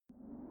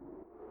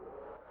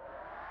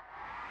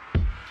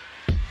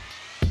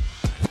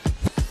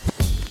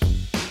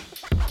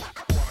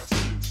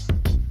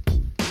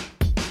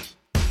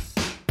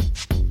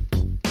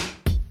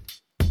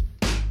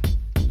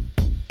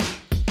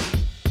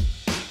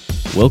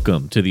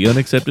Welcome to the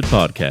Unaccepted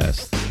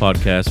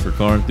podcast for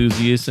car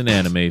enthusiasts and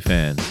anime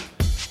fans.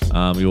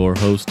 I'm your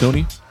host,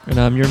 Tony. And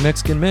I'm your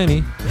Mexican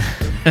Manny.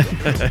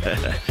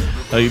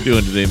 How you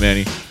doing today,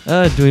 Manny?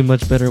 Doing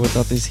much better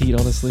without this heat,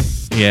 honestly.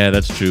 Yeah,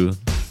 that's true.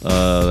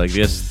 I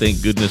guess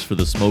thank goodness for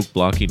the smoke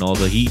blocking all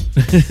the heat.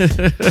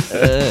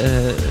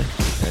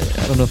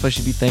 I don't know if I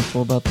should be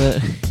thankful about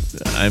that.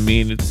 I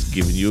mean, it's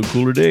giving you a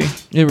cooler day.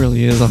 It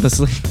really is,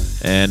 honestly.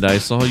 And I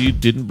saw you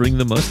didn't bring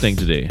the Mustang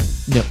today.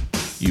 Yep.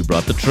 You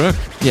brought the truck.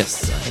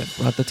 Yes, I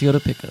brought the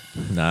Toyota pickup.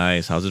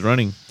 Nice. How's it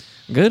running?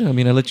 Good. I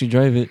mean, I let you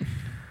drive it.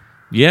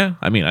 Yeah,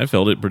 I mean, I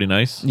felt it pretty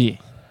nice. Yeah.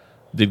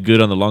 Did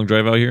good on the long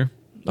drive out here?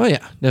 Oh,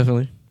 yeah,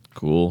 definitely.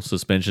 Cool.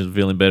 Suspension's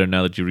feeling better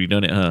now that you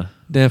redone it, huh?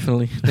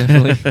 Definitely.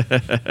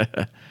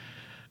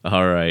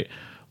 All right.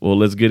 Well,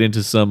 let's get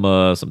into some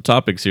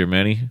topics here,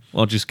 Manny. Why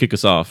don't you just kick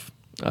us off?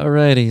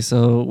 Alrighty,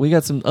 so we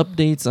got some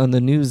updates on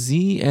the new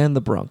Z and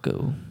the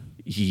Bronco.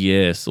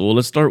 Yes. Well,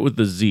 let's start with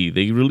the Z.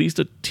 They released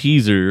a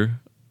teaser,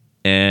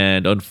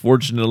 and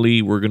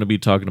unfortunately, we're going to be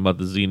talking about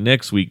the Z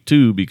next week,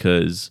 too,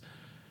 because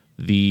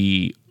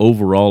the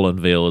overall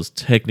unveil is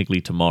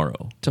technically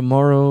tomorrow.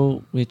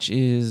 Tomorrow, which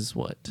is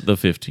what? The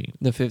 15th.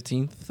 The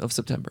 15th of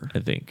September. I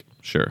think.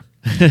 Sure.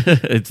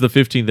 It's the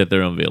 15th that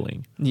they're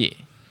unveiling. Yeah.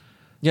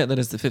 Yeah, that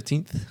is the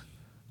 15th.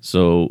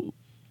 So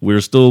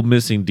we're still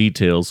missing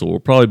details, so we'll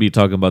probably be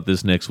talking about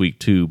this next week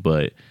too.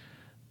 But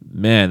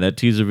man, that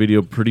teaser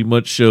video pretty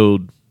much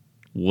showed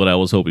what I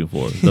was hoping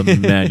for, the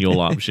manual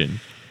option.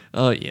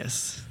 Oh,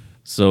 yes.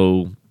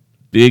 So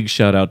big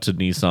shout out to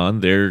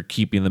Nissan. They're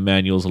keeping the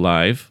manuals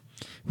alive.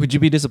 Would you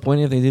be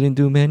disappointed if they didn't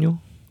do a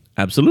manual?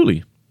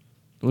 Absolutely.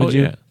 Would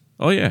you? Yeah.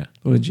 Oh, yeah.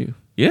 Would you?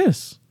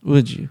 Yes.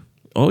 Would you?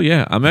 Oh,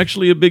 yeah. I'm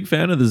actually a big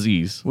fan of the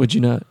Zs. Would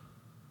you not?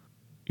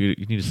 You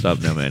need to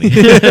stop now, Manny.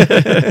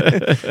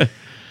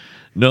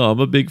 No, I'm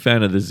a big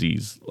fan of the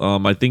Zs.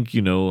 I think,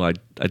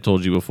 I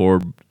told you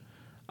before,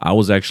 I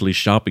was actually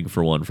shopping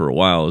for one for a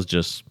while. It's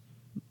just,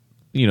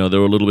 they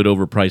were a little bit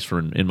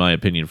overpriced, in my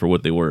opinion, for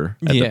what they were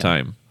at the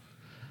time.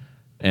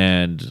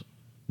 And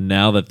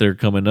now that they're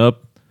coming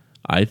up,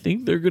 I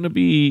think they're going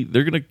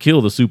to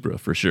kill the Supra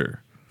for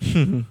sure.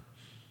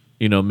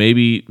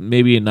 Maybe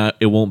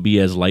it won't be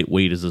as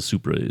lightweight as the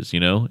Supra is,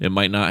 It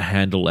might not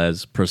handle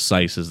as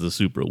precise as the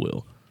Supra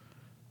will.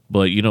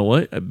 But you know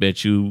what? I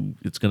bet you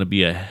it's going to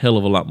be a hell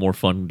of a lot more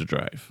fun to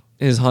drive.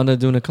 Is Honda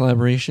doing a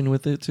collaboration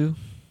with it too?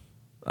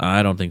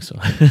 I don't think so.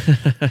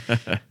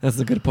 That's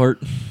the good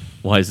part.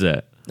 Why is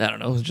that? I don't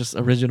know. It's just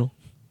original.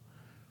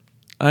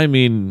 I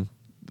mean,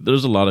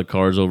 there's a lot of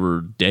cars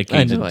over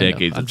decades and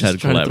decades that had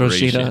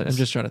collaborations. I'm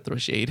just trying to throw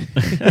shade.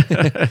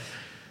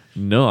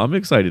 No, I'm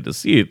excited to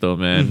see it though,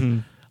 man. Mm-hmm.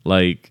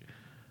 Like,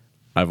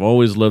 I've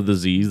always loved the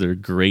Zs. They're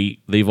great.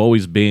 They've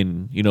always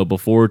been,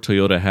 before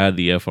Toyota had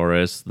the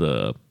FRS,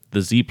 the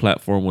Z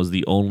platform was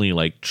the only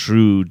like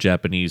true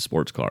Japanese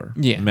sports car.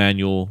 Yeah.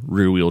 Manual,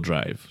 rear wheel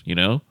drive,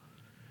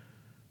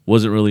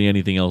 Wasn't really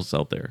anything else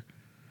out there.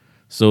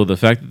 So the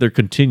fact that they're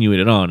continuing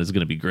it on is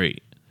going to be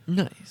great.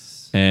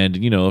 Nice. And,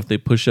 if they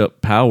push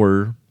up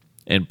power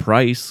and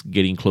price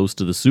getting close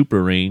to the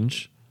Supra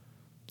range,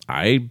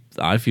 I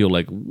feel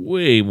like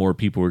way more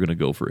people are going to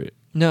go for it.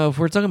 Now, if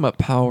we're talking about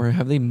power,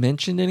 have they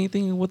mentioned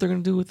anything what they're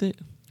going to do with it?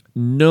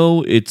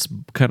 No, it's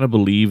kind of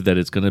believed that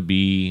it's going to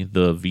be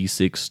the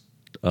V6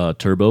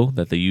 turbo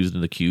that they used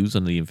in the Qs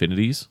and the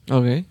Infinities.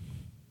 Okay.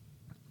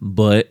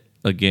 But,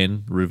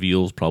 again,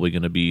 reveal's probably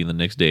going to be the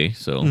next day,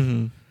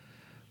 so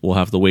we'll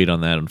have to wait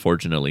on that,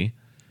 unfortunately.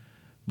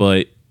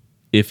 But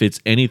if it's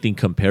anything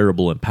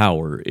comparable in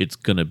power, it's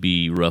going to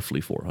be roughly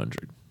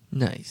 400.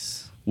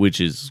 Nice. Which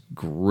is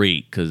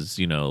great because,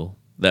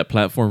 that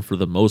platform for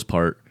the most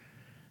part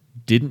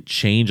didn't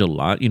change a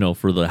lot,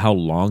 for how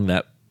long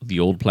that the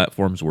old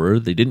platforms were.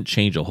 They didn't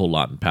change a whole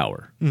lot in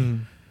power.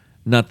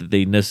 Not that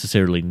they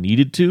necessarily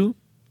needed to,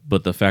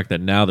 but the fact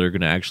that now they're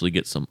going to actually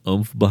get some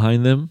oomph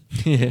behind them,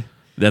 Yeah.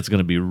 that's going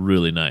to be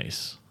really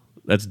nice.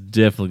 That's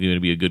definitely going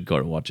to be a good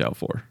car to watch out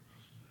for.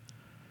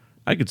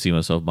 I could see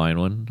myself buying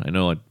one. I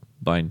know I'm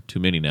buying too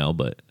many now,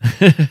 but...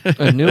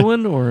 A new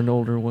one or an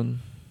older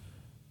one?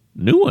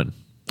 New one.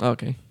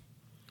 Okay.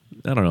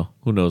 I don't know.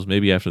 Who knows?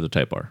 Maybe after the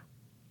Type R.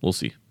 We'll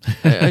see.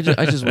 I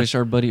just wish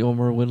our buddy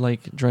Omar would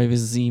drive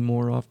his Z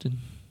more often.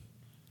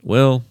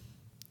 Well,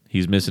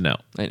 he's missing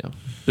out. I know.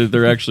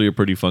 They're actually a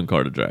pretty fun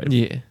car to drive.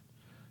 Yeah.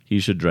 He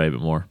should drive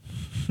it more.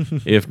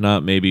 If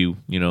not, maybe,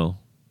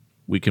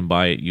 we can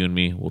buy it, you and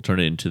me. We'll turn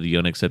it into the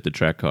unaccepted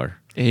track car.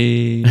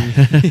 Hey.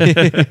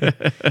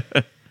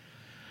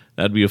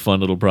 That'd be a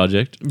fun little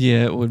project.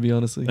 Yeah, it would be,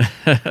 honestly.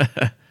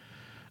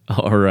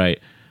 All right.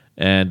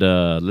 And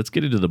let's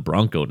get into the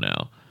Bronco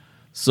now.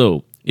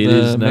 So, it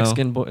is now...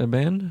 Mexican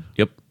band?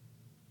 Yep.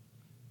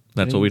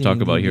 That's what we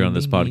talk about here on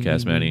this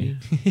podcast, Manny.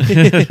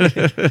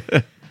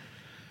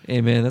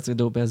 Hey, man, that's a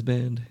dope-ass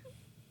band.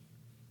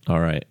 All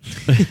right.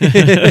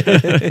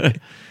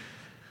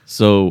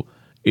 So,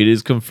 it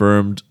is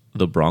confirmed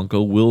the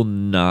Bronco will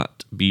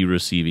not be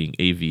receiving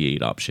a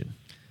V8 option.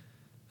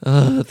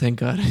 Thank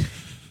God.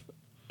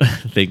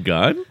 Thank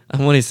God.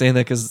 I'm only saying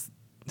that because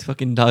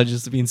Fucking Dodge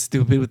is being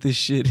stupid with this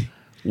shit.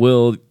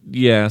 Well,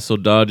 yeah, so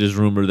Dodge is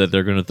rumored that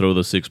they're going to throw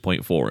the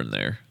 6.4 in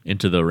there,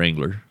 into the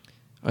Wrangler.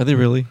 Are they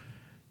really?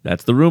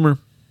 That's the rumor.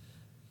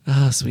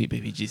 Ah, sweet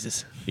baby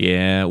Jesus.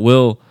 Yeah,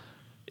 well,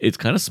 it's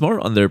kind of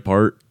smart on their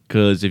part,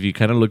 because if you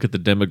kind of look at the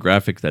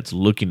demographic that's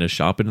looking to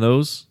shop in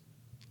those,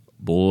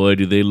 boy,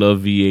 do they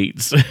love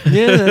V8s.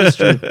 Yeah, that's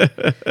true.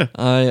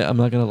 I'm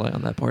not going to lie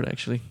on that part,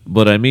 actually.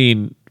 But I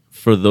mean,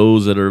 for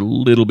those that are a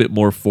little bit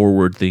more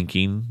forward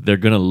thinking, they're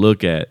going to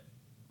look at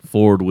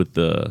Ford with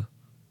the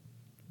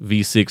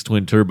V6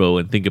 twin turbo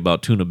and think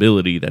about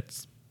tunability.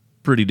 That's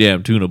pretty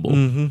damn tunable.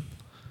 Mm-hmm.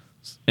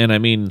 And I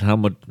mean, how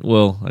much,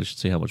 well, I should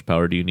say how much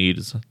power do you need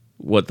is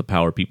what the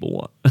power people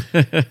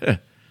want.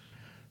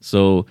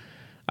 So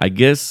I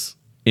guess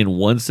in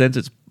one sense,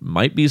 it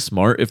might be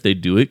smart if they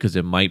do it because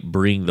it might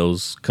bring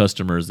those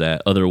customers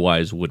that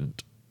otherwise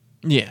wouldn't.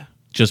 Yeah.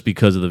 Just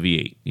because of the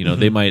V8. You know,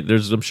 they might,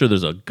 I'm sure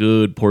there's a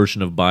good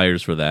portion of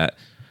buyers for that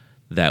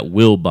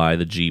will buy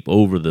the Jeep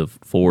over the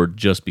Ford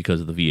just because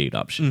of the V8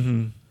 option.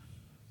 Mm-hmm.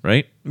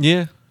 Right?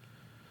 Yeah.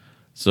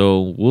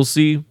 So we'll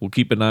see. We'll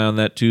keep an eye on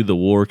that too. The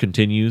war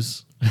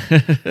continues.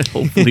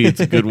 Hopefully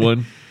it's a good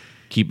one.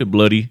 Keep it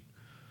bloody.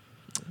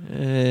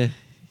 Who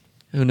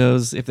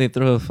knows? If they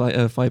throw a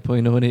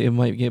 5.0 in it, it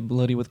might get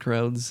bloody with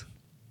crowds.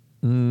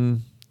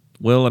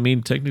 Well, I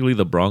mean, technically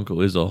the Bronco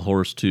is a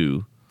horse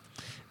too.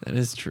 That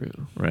is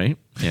true. Right?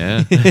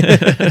 Yeah.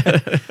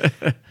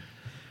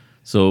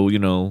 So, you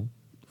know,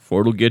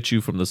 Ford will get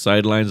you from the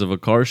sidelines of a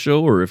car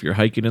show, or if you're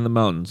hiking in the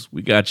mountains,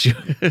 we got you.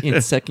 In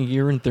second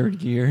gear and third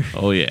gear.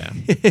 Oh, yeah.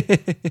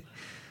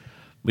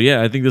 But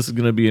yeah, I think this is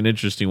going to be an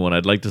interesting one.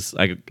 I'd like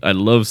to. I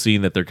love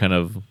seeing that they're kind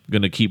of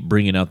going to keep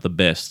bringing out the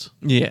best.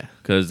 Yeah.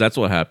 Because that's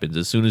what happens.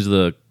 As soon as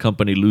the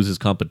company loses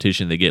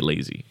competition, they get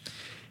lazy.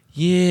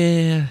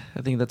 Yeah.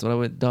 I think that's what I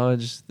would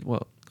Dodge.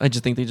 Well, I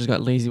just think they just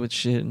got lazy with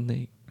shit and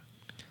they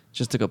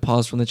just took a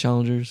pause from the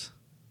challengers.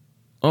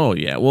 Oh,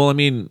 yeah. Well, I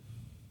mean,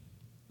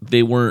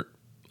 they weren't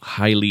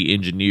highly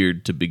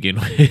engineered to begin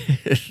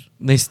with.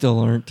 They still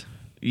aren't.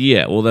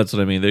 Yeah, well, that's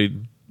what I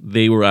mean.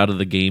 They were out of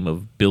the game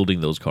of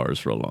building those cars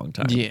for a long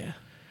time. Yeah.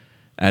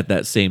 At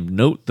that same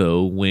note,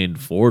 though, when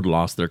Ford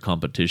lost their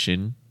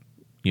competition,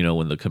 you know,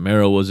 when the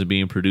Camaro wasn't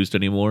being produced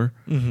anymore,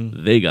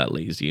 they got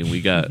lazy and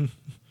we got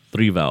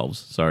 3 valves.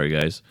 Sorry,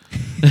 guys.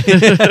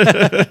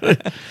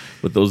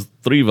 But those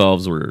 3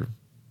 valves were...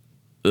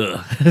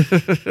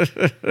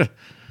 Ugh.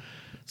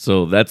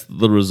 So that's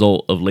the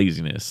result of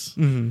laziness.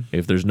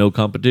 If there's no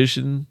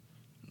competition,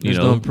 There's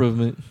no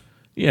improvement.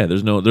 Yeah,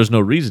 there's no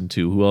reason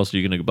to. Who else are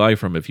you going to buy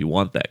from if you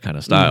want that kind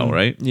of style,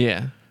 right?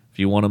 Yeah. If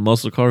you want a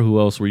muscle car, who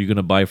else were you going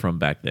to buy from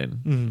back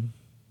then?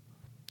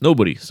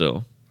 Nobody.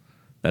 So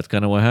that's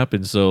kind of what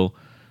happened. So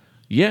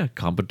yeah,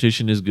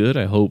 competition is good.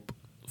 I hope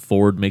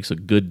Ford makes a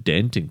good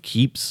dent and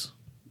keeps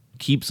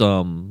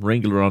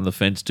Wrangler on the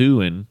fence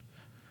too, and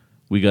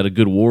we got a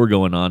good war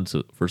going on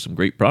for some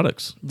great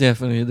products.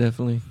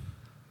 Definitely.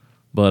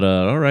 But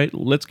all right,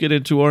 let's get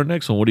into our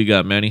next one. What do you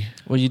got, Manny?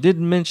 Well, you did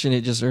mention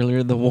it just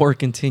earlier. The war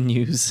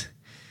continues.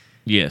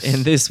 Yes.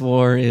 And this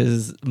war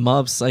is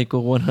Mob Psycho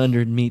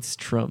 100 meets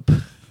Trump.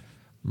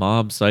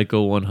 Mob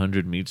Psycho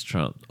 100 meets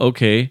Trump.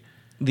 Okay.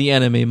 The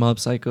anime Mob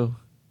Psycho.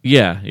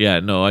 Yeah.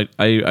 No,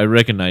 I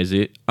recognize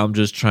it. I'm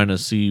just trying to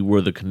see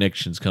where the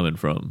connection's coming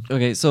from.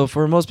 Okay, so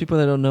for most people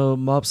that don't know,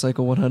 Mob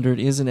Psycho 100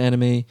 is an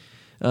anime.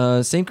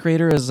 Same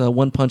creator as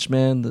One Punch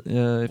Man.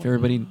 If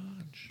everybody...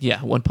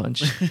 Yeah, One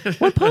Punch.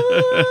 One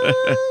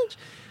Punch!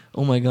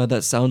 Oh my god,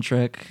 that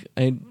soundtrack.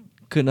 I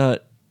could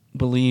not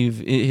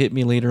believe it hit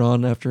me later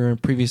on after a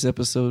previous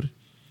episode.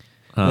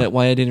 That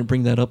why I didn't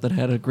bring that up. That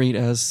had a great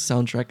ass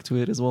soundtrack to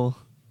it as well.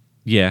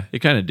 Yeah, it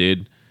kind of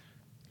did.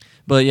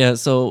 But yeah,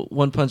 so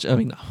One Punch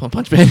Man.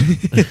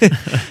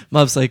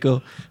 Mob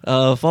Psycho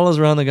follows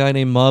around a guy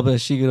named Mob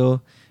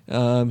Shiguro.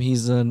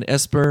 He's an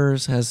Esper,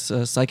 has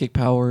psychic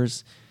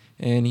powers.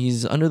 And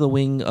he's under the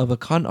wing of a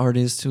con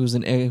artist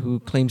who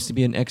claims to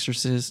be an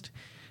exorcist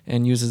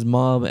and uses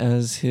Mob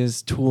as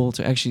his tool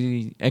to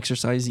actually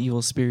exorcise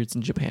evil spirits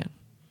in Japan.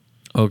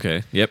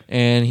 Okay, yep.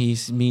 And he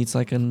meets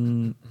like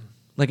an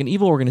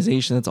evil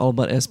organization that's all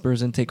about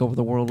espers and take over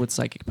the world with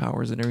psychic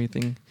powers and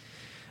everything.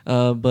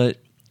 But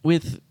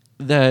with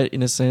that,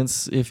 in a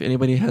sense, if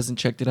anybody hasn't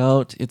checked it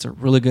out, it's a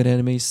really good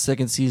anime.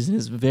 Second season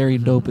is very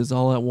dope. It's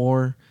all at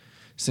war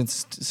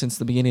since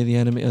the beginning of the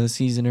anime the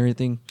season and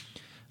everything.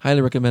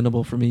 Highly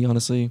recommendable for me,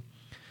 honestly.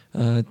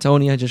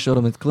 Tony, I just showed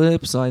him a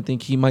clip, so I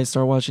think he might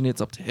start watching it.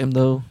 It's up to him,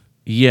 though.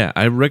 Yeah,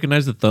 I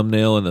recognize the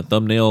thumbnail, and the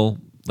thumbnail,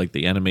 like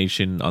the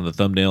animation on the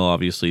thumbnail,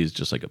 obviously is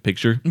just like a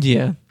picture.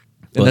 Yeah.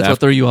 And that's what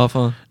threw you off,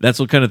 huh? That's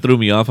what kind of threw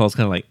me off. I was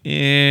kind of like,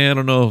 I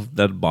don't know if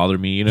that'd bother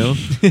me, you know?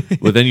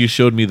 But then you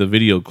showed me the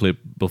video clip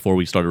before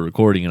we started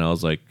recording, and I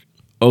was like,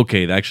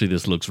 okay, actually,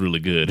 this looks really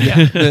good.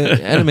 Yeah, the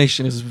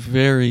animation is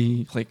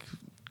very,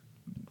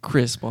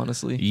 crisp,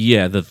 honestly.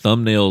 Yeah, the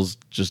thumbnails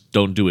just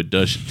don't do it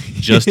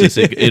justice.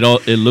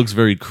 It looks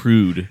very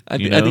crude. I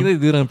think they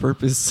do it on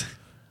purpose.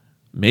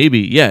 Maybe,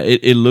 yeah,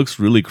 it looks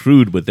really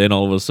crude, but then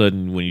all of a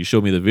sudden when you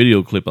showed me the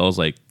video clip, I was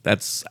like,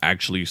 that's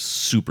actually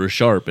super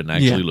sharp and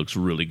actually looks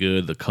really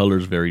good. The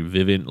color's very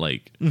vivid,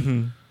 like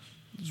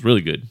it's really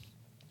good.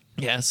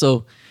 Yeah,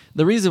 so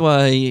the reason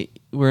why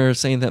we're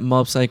saying that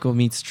Mob Psycho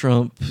meets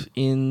Trump,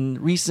 in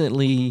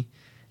recently,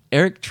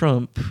 Eric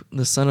Trump,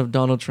 the son of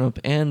Donald Trump,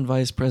 and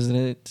Vice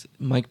President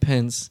Mike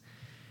Pence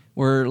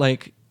were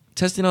like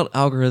testing out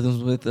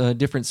algorithms with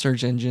different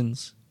search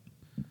engines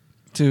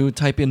to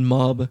type in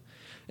mob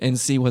and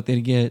see what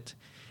they'd get.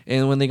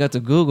 And when they got to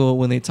Google,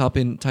 when they type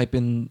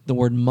in the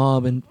word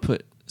mob and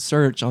put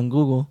search on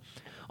Google,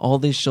 all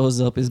this shows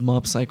up is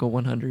Mob Psycho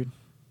 100.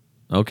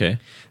 Okay.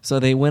 So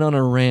they went on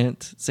a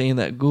rant saying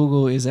that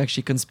Google is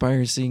actually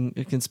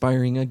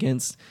conspiring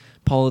against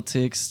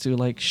politics to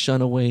like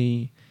shun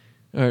away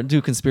or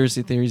do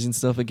conspiracy theories and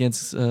stuff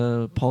against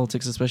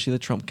politics, especially the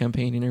Trump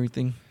campaign and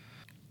everything.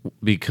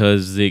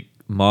 Because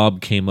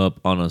Mob came up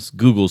on a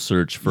Google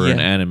search for an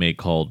anime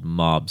called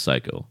Mob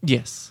Psycho.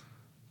 Yes.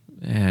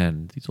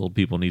 And these old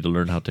people need to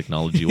learn how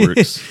technology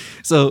works.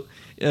 So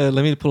let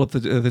me pull up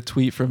the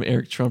tweet from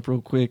Eric Trump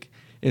real quick.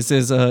 It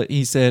says,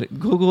 he said,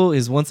 Google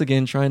is once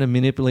again trying to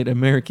manipulate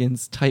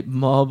Americans. Type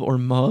mob or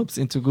mobs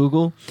into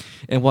Google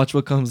and watch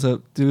what comes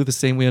up. Do the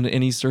same way on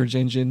any search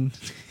engine.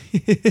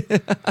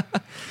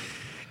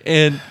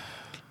 And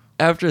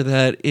after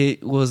that,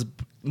 it was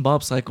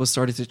Mob Psycho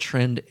started to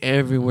trend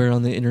everywhere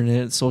on the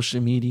internet, social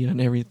media and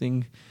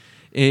everything.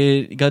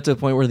 It got to a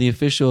point where the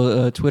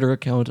official Twitter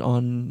account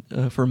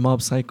for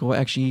Mob Psycho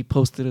actually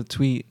posted a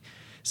tweet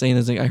saying,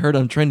 "It's like I heard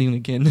I'm trending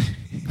again."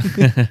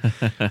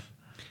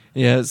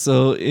 Yeah,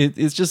 so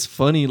it's just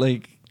funny,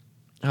 like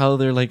how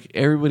they're like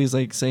everybody's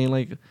like saying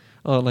like,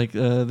 oh, like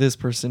this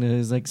person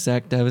is like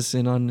Zach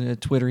Davison on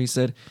Twitter. He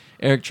said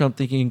Eric Trump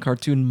thinking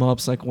cartoon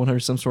Mob Psycho 100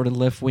 some sort of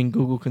left wing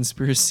Google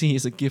conspiracy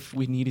is a gift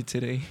we needed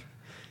today.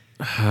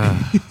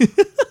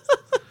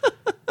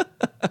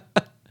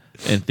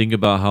 And think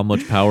about how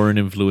much power and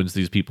influence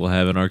these people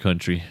have in our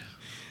country.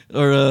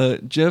 Or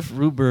Jeff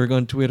Ruberg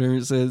on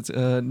Twitter says,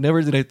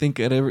 never did I think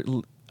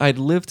I'd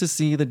live to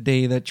see the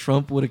day that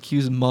Trump would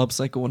accuse Mob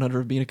Psycho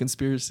 100 of being a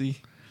conspiracy.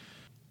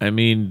 I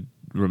mean,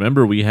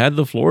 remember, we had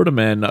the Florida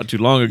man not too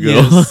long ago.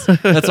 Yes.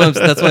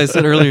 That's why I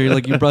said earlier,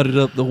 like you brought it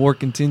up, the war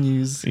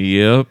continues.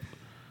 Yep.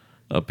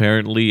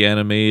 Apparently,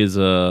 anime is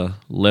a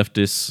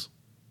leftist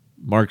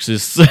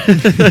Marxist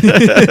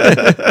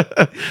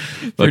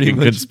fucking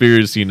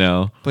conspiracy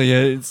now. But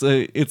yeah, it's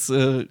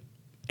a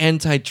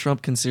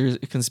anti-Trump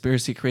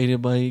conspiracy created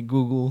by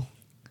Google,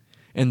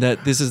 and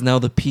that this is now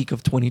the peak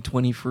of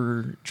 2020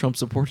 for Trump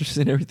supporters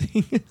and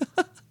everything.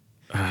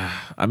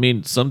 I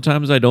mean,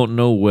 sometimes I don't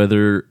know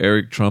whether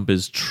Eric Trump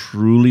is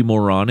truly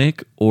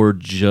moronic or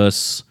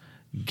just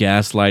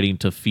gaslighting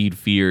to feed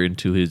fear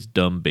into his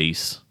dumb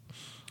base.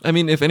 I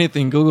mean, if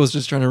anything, Google's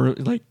just trying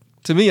to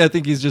to me, I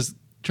think he's just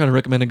trying to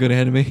recommend a good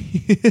anime.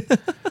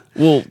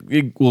 Well,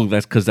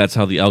 that's because that's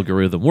how the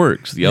algorithm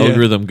works. The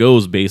algorithm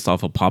goes based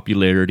off of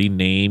popularity,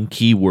 name,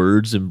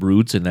 keywords, and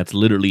brutes, and that's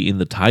literally in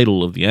the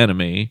title of the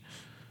anime.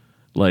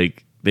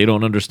 Like, they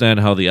don't understand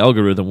how the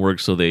algorithm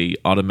works, so they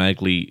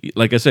automatically,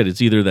 like I said,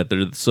 it's either that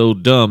they're so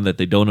dumb that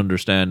they don't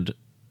understand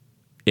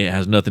it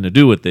has nothing to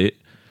do with it,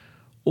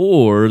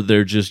 or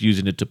they're just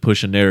using it to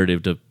push a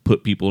narrative to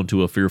put people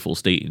into a fearful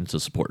state into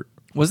support.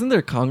 Wasn't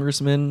there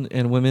congressmen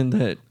and women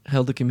that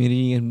held the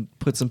committee and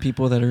put some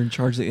people that are in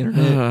charge of the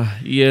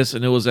internet? Yes,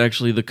 and it was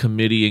actually the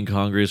committee in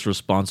Congress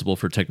responsible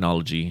for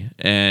technology,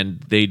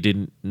 and they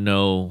didn't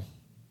know.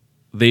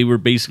 They were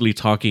basically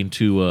talking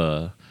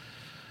to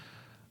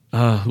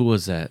who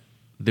was that?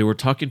 They were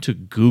talking to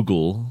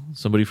Google,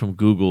 somebody from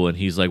Google, and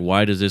he's like,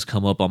 "Why does this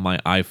come up on my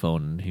iPhone?"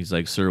 And he's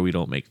like, "Sir, we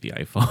don't make the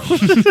iPhone."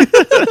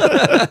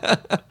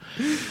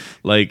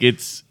 Like,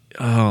 it's,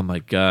 oh my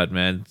God,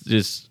 man.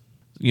 Just,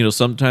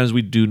 sometimes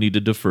we do need to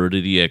defer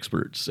to the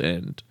experts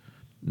and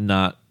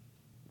not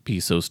be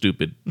so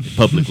stupid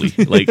publicly.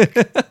 Like,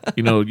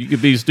 you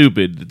could be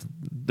stupid.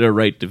 They're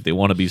right if they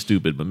want to be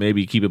stupid, but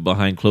maybe keep it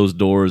behind closed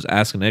doors,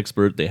 ask an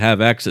expert. They have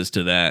access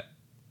to that.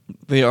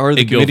 They are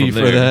the committee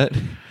for that.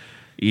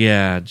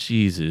 Yeah,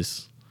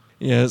 Jesus.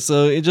 Yeah,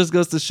 so it just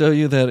goes to show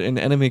you that an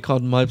anime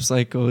called Mob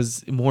Psycho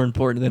is more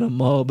important than a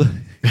mob.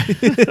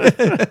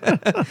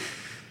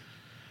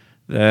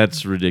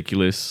 That's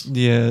ridiculous.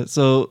 Yeah,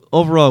 so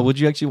overall, would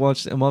you actually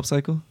watch Mob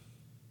Psycho?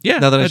 Yeah,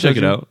 now that I check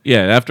it out.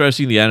 Yeah, after I've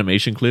seen the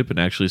animation clip and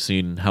actually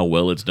seen how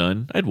well it's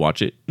done, I'd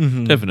watch it.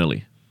 Mm-hmm.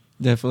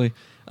 Definitely.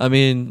 I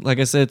mean, like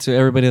I said to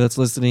everybody that's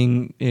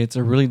listening, it's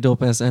a really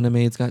dope-ass anime.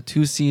 It's got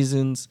 2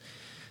 seasons.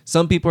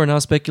 Some people are now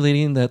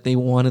speculating that they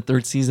want a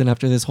 3rd season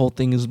after this whole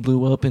thing is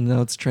blew up and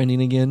now it's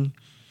trending again.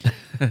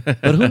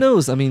 But who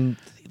knows? I mean,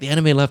 the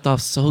anime left off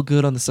so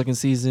good on the 2nd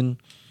season.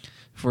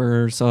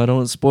 So I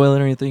don't spoil it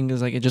or anything.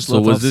 Because it just.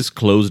 So was this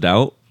closed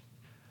out?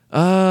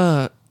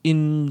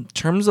 In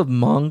terms of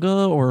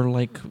manga or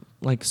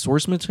like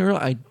source material,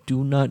 I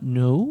do not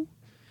know.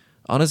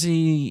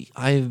 Honestly,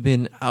 I've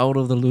been out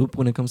of the loop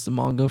when it comes to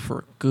manga for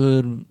a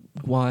good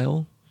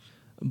while,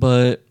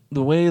 but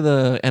the way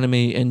the anime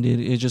ended,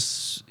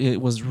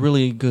 it was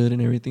really good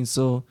and everything.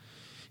 So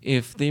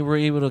if they were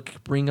able to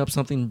bring up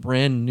something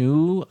brand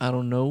new, I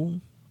don't know,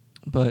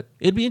 but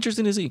it'd be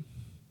interesting to see.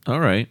 All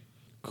right.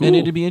 Cool. And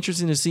it'd be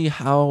interesting to see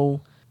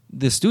how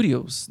the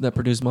studios that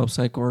produce Mob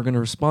Psycho are going to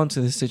respond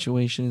to this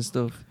situation and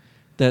stuff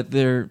that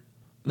they're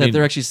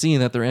actually seeing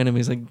that their anime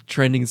is like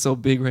trending so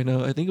big right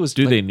now. I think it was.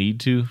 Do they need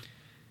to?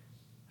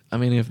 I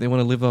mean, if they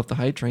want to live off the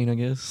hype train, I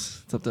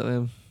guess it's up to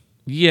them.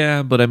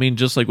 Yeah, but I mean,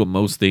 just like with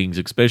most things,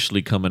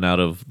 especially coming out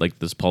of like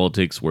this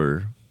politics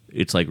where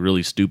it's like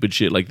really stupid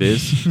shit like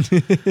this,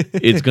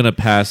 it's gonna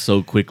pass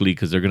so quickly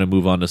because they're gonna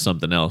move on to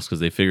something else because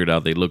they figured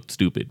out they looked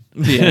stupid.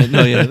 Yeah,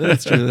 no, yeah,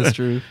 that's true. That's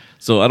true.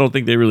 So I don't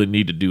think they really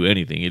need to do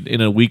anything.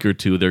 In a week or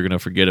two, they're gonna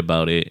forget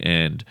about it,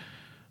 and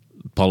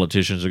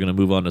politicians are gonna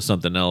move on to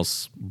something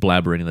else,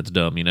 blabbering that's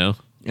dumb, you know.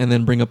 And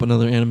then bring up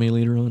another anime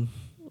later on.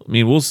 I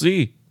mean, we'll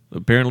see.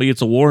 Apparently,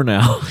 it's a war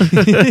now.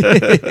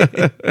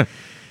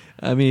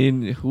 I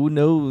mean, who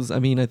knows? I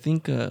mean, I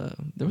think there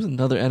was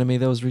another anime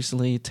that was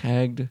recently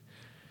tagged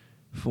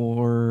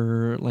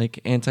for like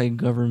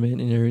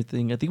anti-government and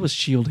everything. I think it was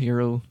Shield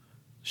Hero.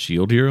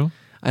 Shield Hero?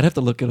 I'd have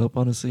to look it up,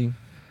 honestly.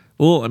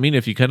 Well, I mean,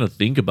 if you kind of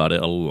think about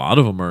it, a lot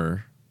of them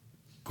are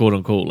quote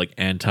unquote like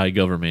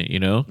anti-government, you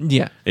know?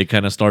 Yeah. It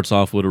kind of starts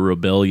off with a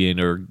rebellion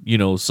or, you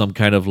know, some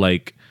kind of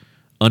like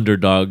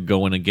underdog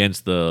going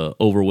against the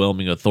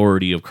overwhelming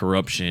authority of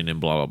corruption and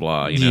blah, blah,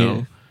 blah, you know?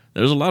 Yeah.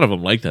 There's a lot of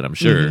them like that, I'm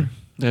sure. Mm-hmm.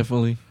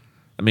 Definitely.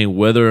 I mean,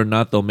 whether or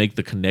not they'll make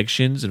the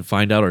connections and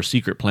find out our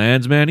secret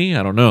plans, Manny,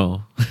 I don't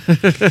know.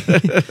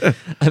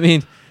 I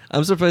mean,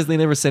 I'm surprised they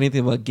never said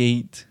anything about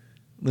Gate,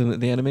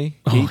 the anime. Gate.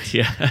 Oh,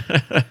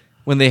 yeah.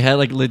 When they had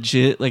like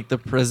legit, like the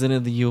president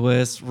of the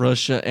U.S.,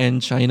 Russia,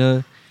 and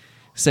China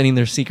sending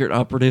their secret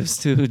operatives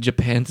to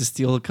Japan to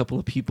steal a couple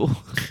of people.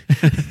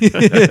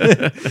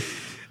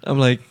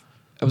 I'm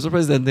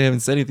surprised that they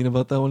haven't said anything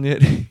about that one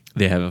yet.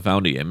 They haven't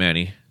found it yet,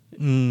 Manny.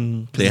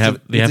 They It's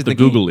have in to the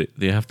Google gate. it.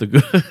 They have to go.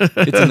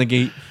 It's in the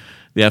Gate.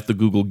 They have to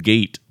Google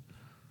Gate.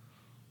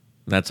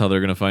 That's how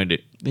they're gonna find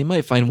it. They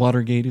might find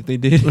Watergate if they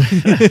did.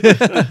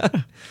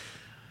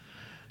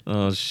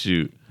 Oh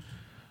shoot.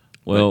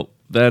 Well,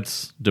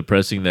 that's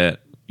depressing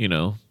that, you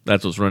know,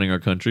 that's what's running our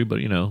country,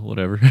 but you know,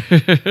 whatever.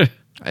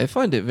 I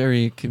find it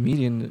very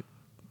comedian,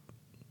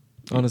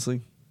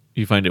 honestly.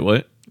 You find it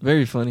what?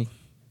 Very funny.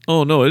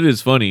 Oh no, it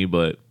is funny,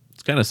 but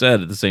it's kind of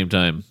sad at the same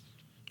time.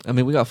 I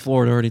mean, we got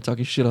Florida already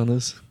talking shit on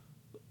us.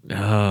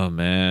 Oh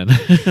man.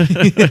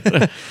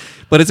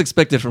 But it's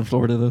expected from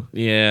Florida, though.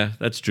 Yeah,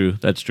 that's true.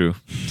 That's true.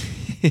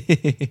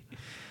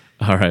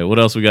 All right, what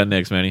else we got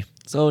next, Manny?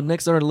 So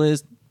next on our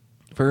list,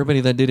 for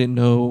everybody that didn't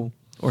know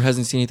or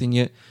hasn't seen anything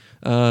yet,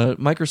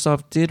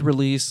 Microsoft did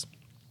release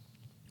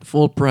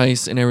full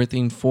price and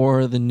everything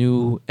for the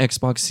new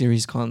Xbox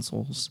Series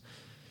consoles.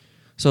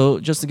 So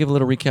just to give a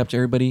little recap to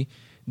everybody,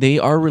 they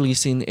are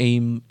releasing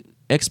a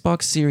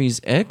Xbox Series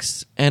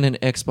X and an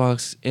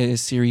Xbox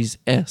Series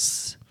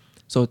S.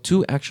 So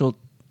two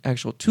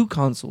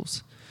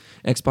consoles.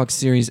 Xbox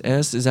Series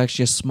S is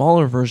actually a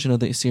smaller version of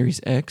the Series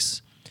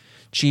X.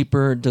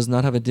 Cheaper, does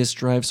not have a disc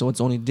drive, so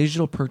it's only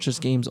digital purchase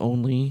games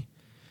only,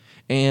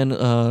 and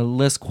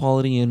less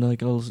quality in I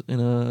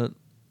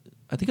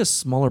think a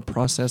smaller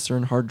processor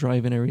and hard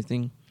drive and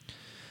everything.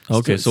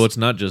 Okay, so it's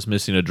not just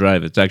missing a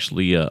drive; it's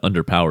actually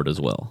underpowered as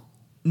well.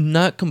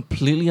 Not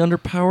completely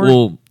underpowered.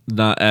 Well,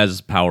 not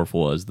as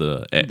powerful as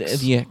the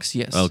X. The X,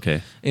 yes.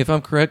 Okay. If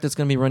I'm correct, it's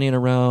going to be running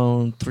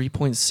around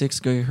 3.6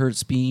 gigahertz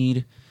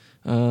speed.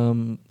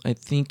 I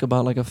think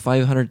about like a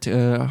 500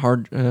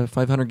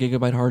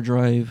 gigabyte hard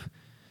drive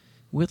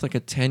with like a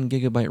 10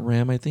 gigabyte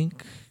RAM. I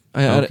think.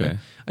 Okay.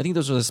 I think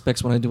those are the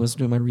specs when I was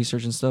doing my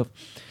research and stuff.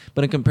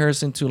 But in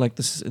comparison to like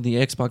the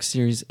Xbox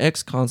Series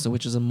X console,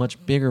 which is a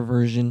much bigger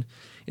version,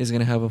 is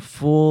going to have a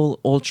full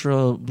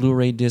Ultra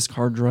Blu-ray disc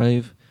hard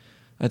drive.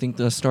 I think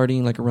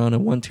starting like around a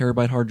 1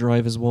 terabyte hard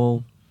drive as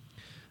well.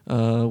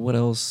 What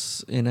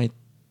else? And I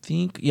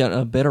think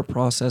a better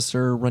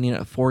processor running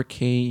at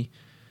 4K,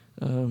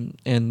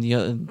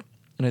 and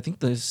I think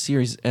the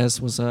Series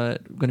S was going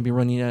to be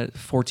running at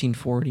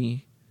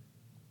 1440.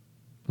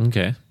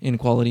 Okay. In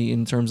quality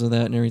in terms of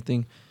that and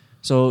everything.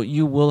 So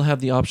you will have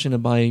the option to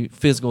buy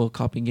physical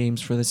copy games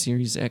for the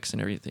Series X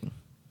and everything.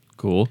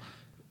 Cool.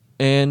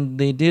 And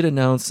they did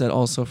announce that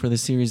also for the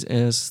Series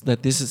S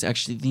that this is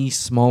actually the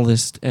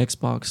smallest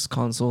Xbox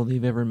console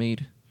they've ever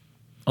made.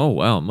 Oh,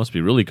 wow. It must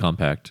be really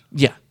compact.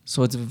 Yeah.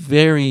 So it's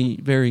very,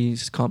 very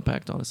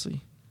compact,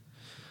 honestly.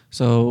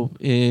 So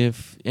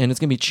it's going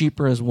to be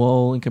cheaper as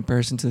well in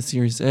comparison to the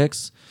Series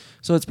X.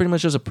 So it's pretty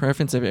much just a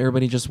preference if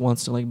everybody just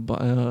wants to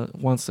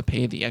wants to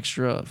pay the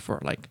extra for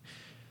like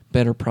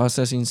better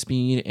processing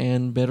speed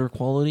and better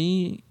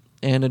quality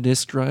and a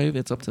disk drive.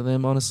 It's up to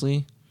them,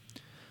 honestly.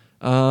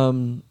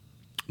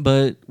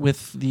 But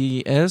with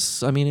the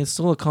S, I mean, it's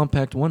still a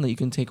compact one that you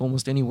can take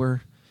almost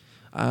anywhere.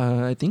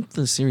 I think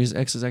the Series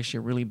X is actually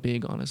really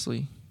big,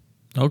 honestly.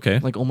 Okay.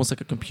 Like almost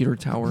like a computer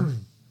tower.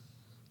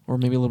 Or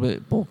maybe a little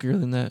bit bulkier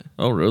than that.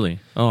 Oh, really?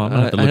 Oh, I'm going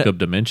to have to look up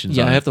dimensions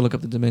on it. I have to look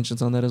up the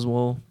dimensions on that as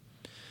well.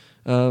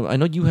 I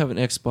know you have an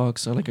Xbox.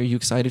 So like, are you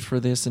excited for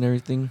this and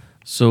everything?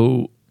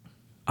 So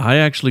I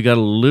actually got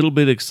a little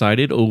bit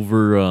excited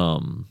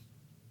over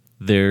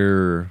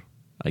their,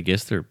 I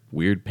guess, their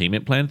weird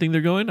payment plan thing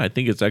they're going. I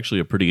think it's actually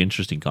a pretty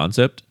interesting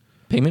concept.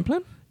 Payment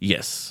plan?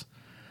 Yes.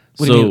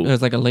 What do you mean?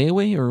 It's like a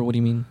layaway, or what do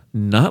you mean?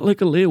 Not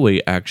like a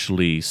layaway,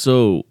 actually.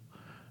 So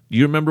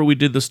you remember we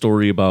did the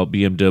story about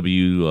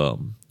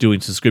BMW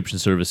doing subscription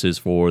services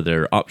for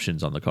their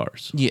options on the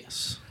cars.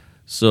 Yes.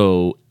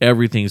 So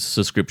everything's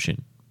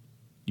subscription.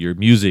 Your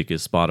music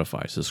is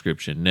Spotify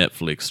subscription,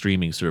 Netflix,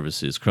 streaming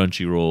services,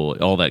 Crunchyroll,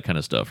 all that kind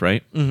of stuff,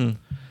 right? Mm-hmm.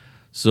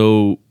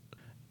 So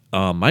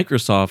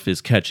Microsoft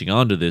is catching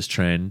on to this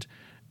trend,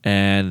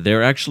 and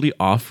they're actually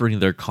offering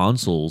their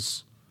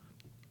consoles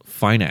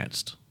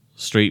financed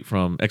straight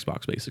from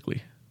Xbox,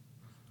 basically.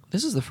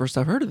 This is the first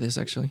I've heard of this,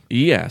 actually.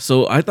 Yeah,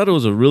 so I thought it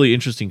was a really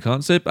interesting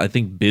concept. I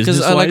think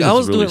business-wise, I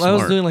was really doing smart. I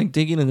was doing like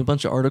digging in a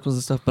bunch of articles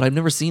and stuff, but I've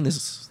never seen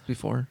this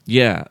before.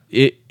 Yeah,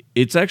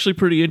 it's actually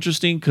pretty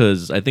interesting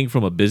because I think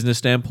from a business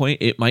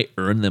standpoint, it might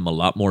earn them a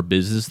lot more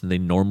business than they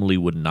normally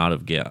would not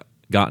have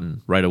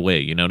gotten right away.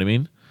 You know what I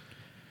mean?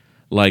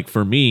 Like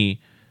for me,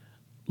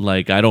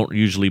 like I don't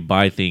usually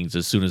buy things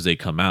as soon as they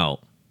come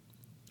out.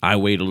 I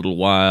wait a little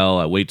while.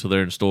 I wait till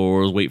they're in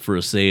stores, wait for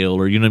a sale,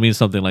 or you know what I mean,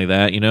 something like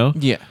that. You know?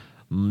 Yeah.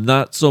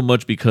 Not so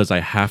much because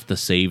I have to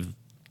save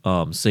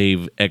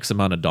X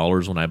amount of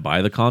dollars when I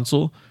buy the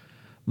console.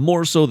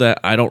 More so that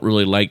I don't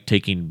really like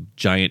taking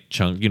giant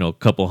chunk, a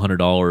couple $100,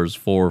 $400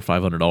 or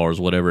 $500,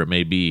 whatever it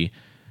may be,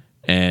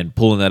 and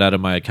pulling that out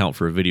of my account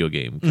for a video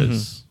game.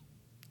 Because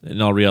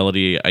in all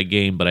reality, I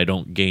game, but I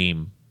don't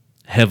game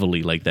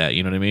heavily like that.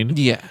 You know what I mean?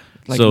 Yeah.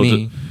 Like so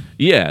me.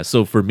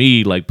 So for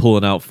me, like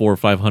pulling out $400 or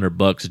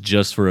 $500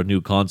 just for a new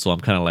console,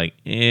 I'm kind of like,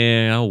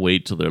 I'll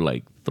wait till they're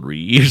like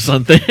 3 or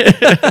something.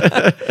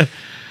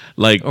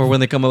 Like, or when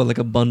they come up with like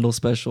a bundle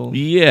special.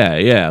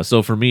 Yeah.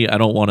 So for me, I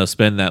don't want to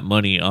spend that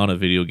money on a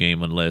video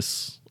game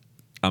unless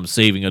I'm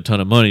saving a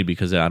ton of money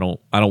because I don't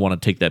want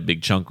to take that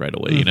big chunk right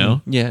away, you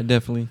know? Yeah,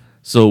 definitely.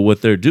 So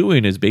what they're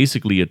doing is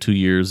basically a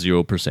 2-year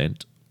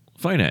 0%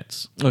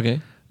 finance.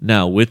 Okay.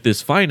 Now, with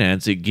this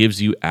finance, it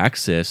gives you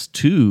access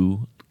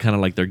to kind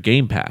of like their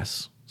Game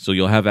Pass. So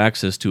you'll have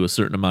access to a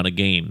certain amount of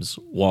games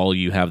while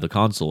you have the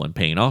console and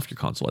paying off your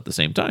console at the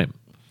same time.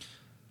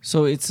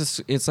 So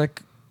it's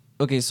like,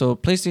 okay, so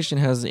PlayStation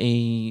has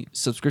a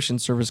subscription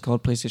service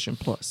called PlayStation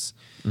Plus,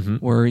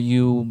 where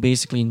you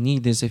basically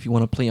need this if you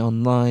want to play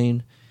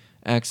online,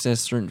 access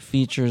certain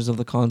features of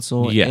the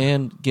console,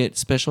 and get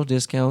special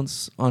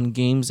discounts on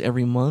games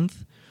every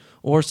month,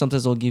 or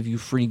sometimes they'll give you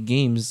free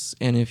games.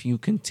 And if you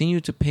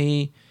continue to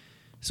pay,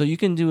 so you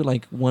can do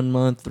like 1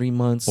 month, 3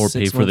 months, or 6 pay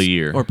months, for the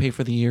year. or pay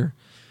for the year.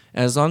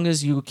 As long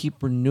as you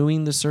keep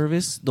renewing the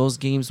service, those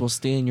games will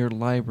stay in your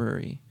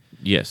library.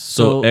 Yes.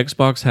 So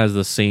Xbox has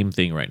the same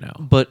thing right now.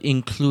 But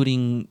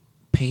including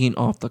paying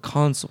off the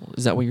console.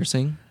 Is that what you're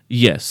saying?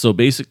 Yes. So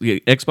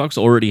basically, Xbox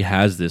already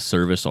has this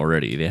service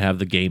already. They have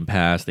the Game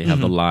Pass. They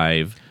have the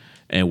Live,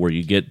 and where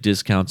you get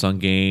discounts on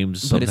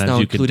games. But it's now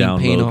you can including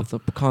download. paying off the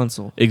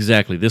console.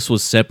 Exactly. This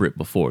was separate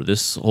before.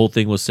 This whole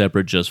thing was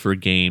separate just for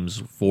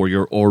games for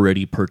your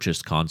already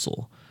purchased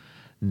console.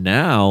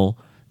 Now,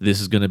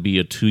 this is going to be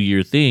a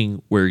 2-year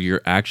thing where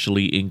you're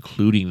actually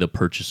including the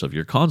purchase of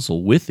your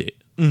console with it.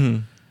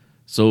 Mm-hmm.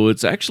 So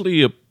it's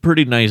actually a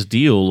pretty nice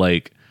deal.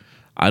 Like,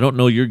 I don't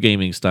know your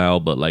gaming style,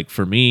 but like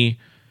for me,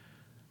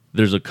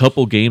 there's a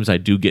couple games I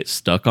do get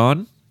stuck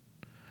on.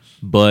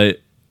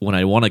 But when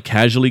I want to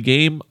casually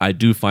game, I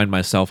do find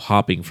myself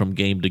hopping from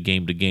game to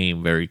game to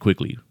game very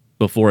quickly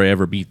before I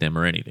ever beat them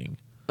or anything.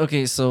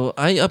 Okay, so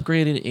I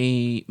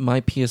upgraded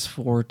my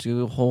PS4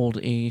 to hold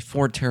a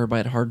 4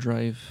 terabyte hard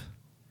drive,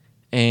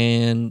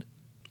 and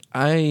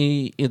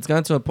it's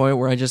gotten to a point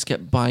where I just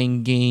kept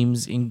buying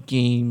games and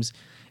games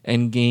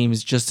and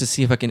games just to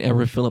see if I can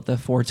ever fill up that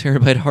 4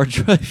 terabyte hard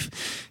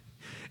drive.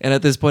 And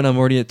at this point, I'm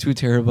already at 2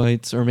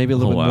 terabytes, or maybe a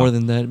little bit more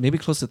than that, maybe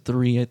close to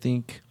 3, I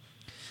think.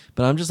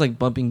 But I'm just like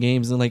bumping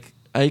games, and like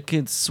I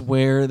could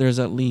swear there's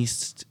at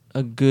least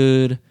a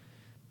good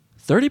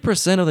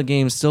 30% of the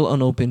games still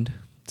unopened,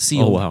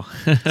 sealed,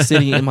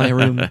 sitting in my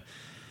room.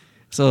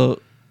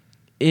 So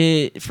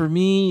for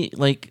me,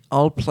 like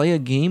I'll play a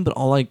game, but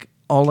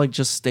I'll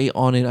just stay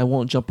on it. I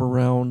won't jump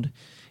around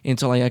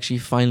until I actually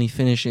finally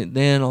finish it.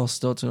 Then I'll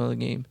start to another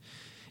game.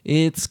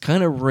 It's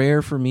kind of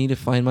rare for me to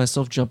find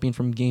myself jumping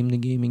from game to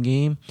game and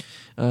game.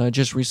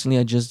 Just recently,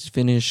 I just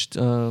finished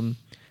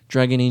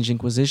Dragon Age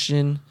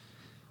Inquisition.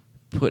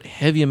 Put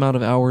heavy amount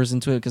of hours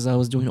into it because I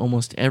was doing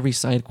almost every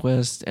side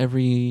quest,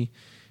 every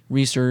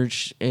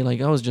research, and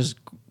like I was just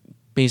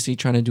basically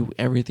trying to do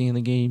everything in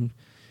the game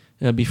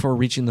before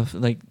reaching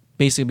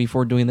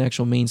before doing the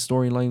actual main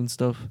storyline and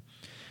stuff.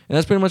 And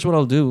that's pretty much what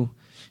I'll do,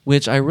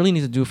 which I really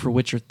need to do for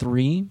Witcher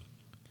 3.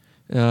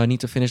 I need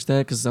to finish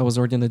that because I was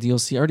already in the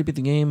DLC. I already beat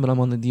the game, but I'm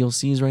on the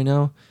DLCs right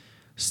now.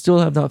 Still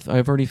have not.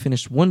 I've already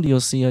finished one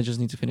DLC. I just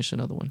need to finish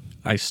another one.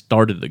 I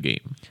started the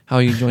game. How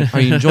are you enjoying?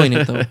 Are you enjoying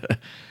it though?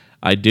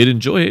 I did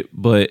enjoy it,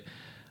 but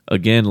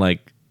again,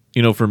 like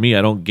for me,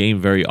 I don't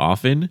game very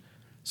often.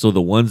 So the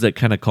ones that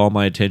kind of call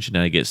my attention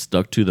and I get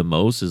stuck to the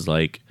most is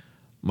like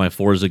my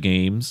Forza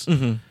games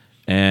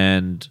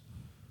and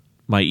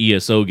my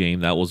ESO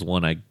game. That was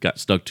one I got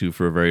stuck to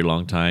for a very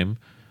long time.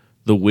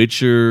 The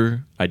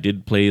Witcher, I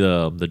did play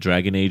the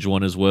Dragon Age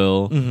one as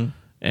well.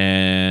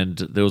 And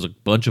there was a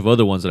bunch of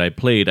other ones that I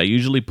played. I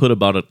usually put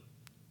about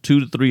 2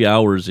 to 3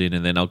 hours in,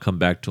 and then I'll come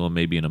back to them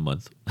maybe in a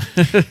month.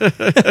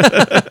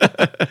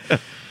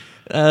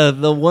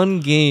 The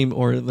one game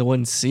or the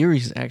one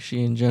series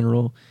actually in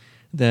general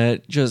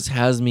that just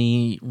has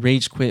me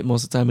rage quit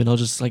most of the time, and I'll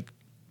just like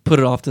put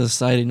it off to the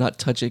side and not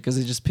touch it because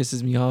it just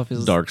pisses me off.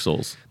 Is Dark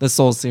Souls. The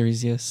Souls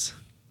series, yes.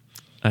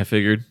 I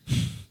figured.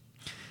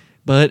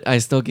 But I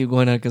still keep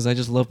going at it because I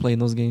just love playing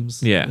those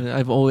games. Yeah.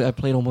 I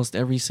played almost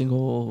every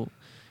single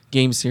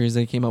game series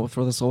they came out with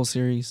for the Soul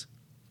series.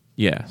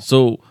 Yeah.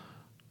 So,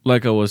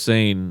 like I was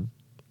saying,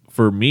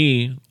 for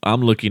me, I'm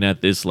looking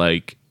at this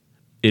like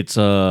it's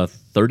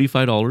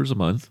 $35 a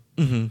month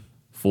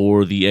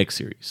for the X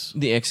series.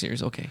 The X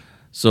series, okay.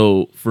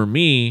 So for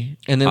me,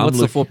 and then what's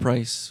the full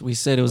price? We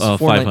said it was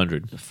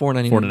 $500,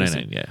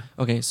 $499. Yeah.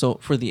 Okay, so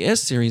for the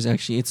S series,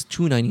 actually, it's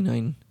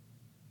 $299.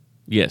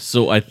 Yes.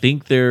 So I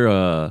think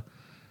their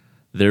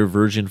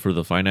version for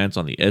the finance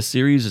on the S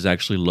series is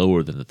actually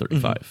lower than the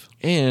 35.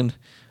 And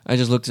I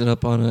just looked it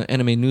up on an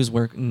Anime News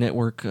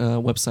Network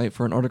website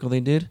for an article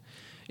they did.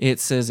 It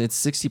says it's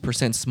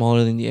 60%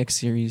 smaller than the X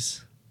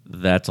series.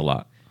 That's a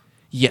lot.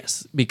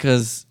 Yes,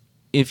 because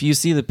if you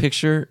see the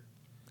picture,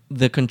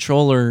 the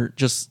controller,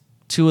 just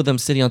two of them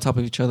sitting on top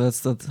of each other,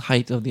 that's the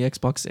height of the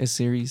Xbox S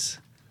series.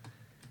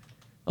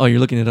 Oh, you're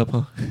looking it up,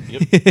 huh?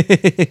 Yep.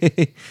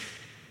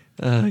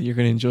 You're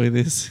going to enjoy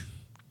this.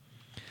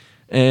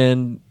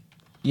 And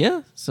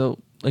yeah, so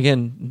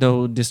again,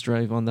 no disk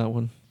drive on that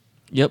one.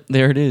 Yep,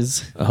 there it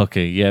is.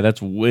 Okay, yeah,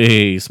 that's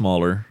way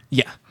smaller.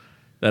 Yeah.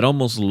 That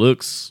almost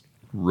looks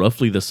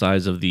roughly the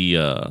size of the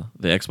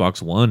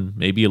Xbox One,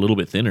 maybe a little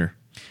bit thinner.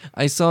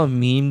 I saw a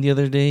meme the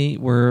other day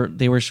where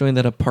they were showing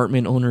that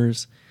apartment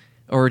owners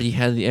already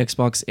had the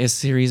Xbox S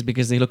series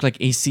because they look like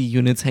AC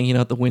units hanging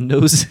out the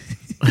windows.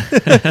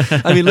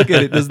 I mean, look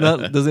at it. Does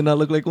it not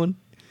look like one?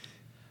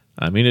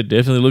 I mean, it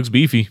definitely looks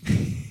beefy.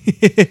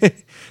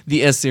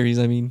 The S series,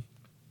 I mean.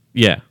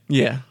 Yeah.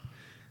 Yeah.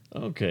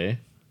 Okay.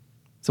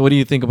 So what do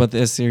you think about the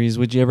S series?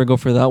 Would you ever go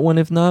for that one?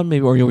 If not,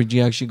 maybe, or would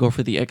you actually go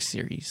for the X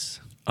series?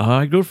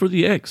 I go for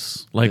the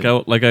X. Like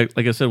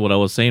I said, what I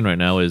was saying right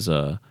now is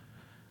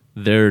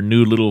their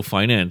new little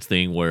finance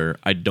thing where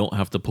I don't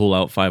have to pull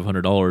out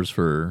 $500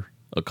 for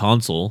a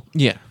console.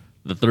 Yeah.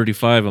 The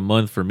 $35 a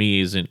month for me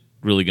isn't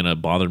really gonna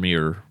bother me,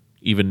 or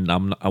even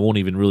I won't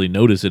even really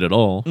notice it at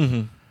all.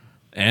 Mm-hmm.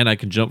 And I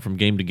can jump from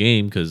game to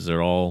game because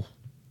they're all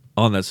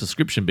on that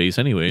subscription base,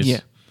 anyways. Yeah.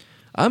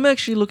 I'm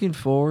actually looking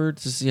forward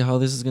to see how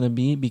this is going to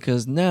be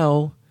because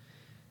now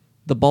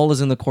the ball is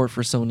in the court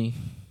for Sony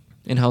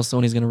and how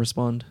Sony's going to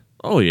respond.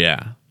 Oh,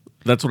 yeah.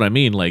 That's what I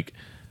mean. Like,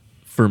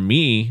 for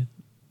me,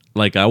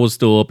 like, I was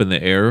still up in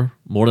the air.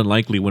 More than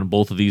likely, when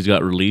both of these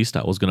got released,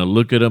 I was going to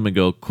look at them and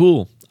go,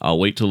 cool, I'll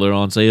wait till they're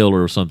on sale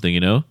or something, you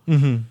know?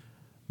 Mm-hmm.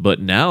 But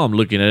now I'm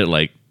looking at it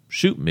like,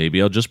 shoot,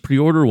 maybe I'll just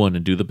pre-order one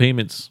and do the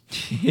payments.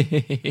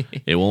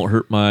 It won't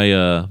hurt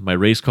my my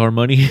race car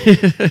money.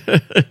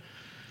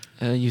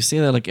 You say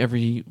that like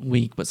every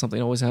week, but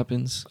something always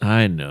happens.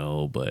 I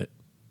know, but,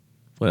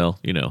 well,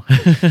 you know.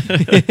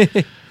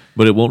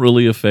 But it won't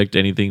really affect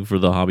anything for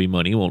the hobby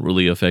money. It won't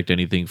really affect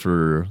anything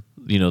for,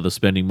 you know, the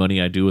spending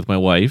money I do with my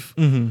wife.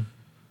 Mm-hmm.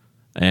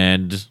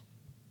 And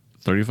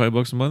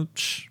 $35 a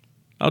month,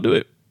 I'll do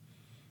it.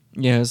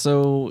 Yeah,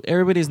 so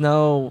everybody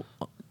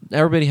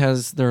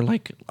has their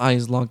like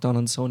eyes locked on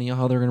Sony,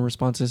 how they're going to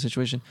respond to the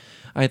situation.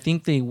 I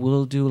think they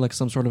will do like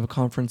some sort of a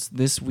conference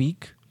this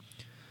week.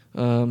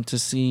 To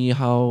see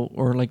how,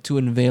 or like to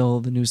unveil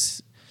the new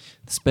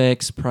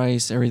specs,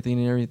 price, everything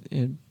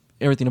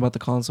about the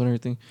console and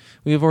everything.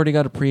 We've already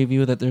got a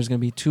preview that there's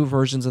going to be 2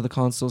 versions of the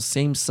console,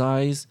 same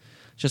size,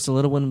 just a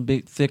little one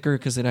bit thicker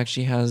because it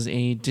actually has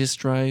a disc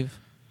drive,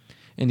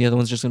 and the other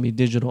one's just going to be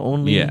digital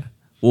only. Yeah.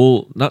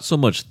 Well, not so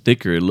much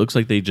thicker. It looks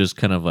like they just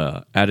kind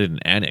of added an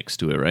annex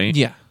to it, right?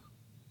 Yeah.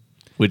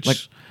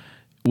 Which,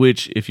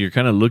 if you're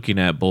kind of looking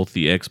at both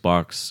the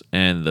Xbox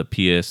and the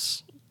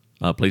PS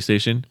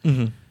PlayStation.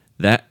 Mm-hmm.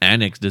 That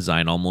annex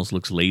design almost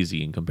looks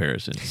lazy in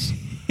comparisons.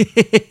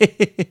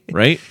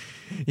 Right?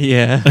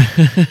 Yeah.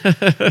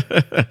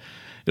 It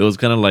was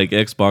kind of like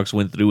Xbox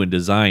went through and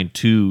designed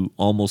 2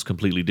 almost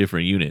completely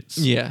different units.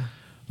 Yeah.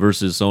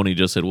 Versus Sony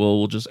just said, well,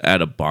 we'll just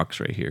add a box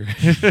right here.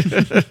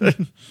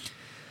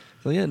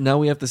 So yeah, now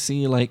we have to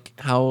see like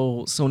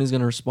how Sony's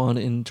going to respond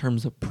in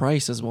terms of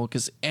price as well,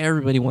 because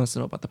everybody wants to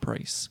know about the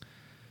price.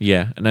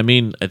 Yeah. And I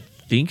mean, I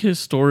think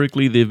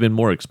historically they've been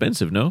more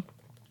expensive, no?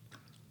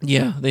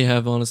 Yeah, they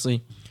have,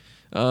 honestly.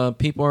 Some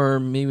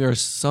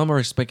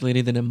are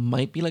speculating that it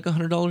might be like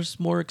 $100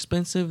 more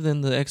expensive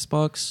than the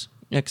Xbox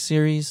X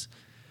Series.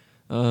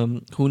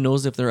 Who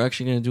knows if they're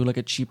actually going to do like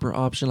a cheaper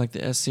option like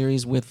the S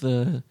Series with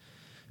the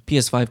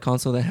PS5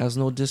 console that has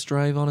no disc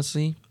drive,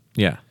 honestly.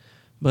 Yeah.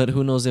 But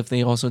who knows if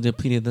they also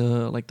depleted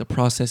the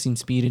processing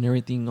speed and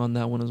everything on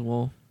that one as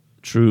well.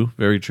 True,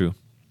 very true.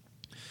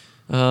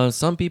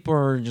 Some people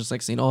are just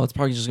like saying, "Oh, it's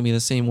probably just gonna be the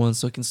same one,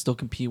 so it can still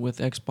compete with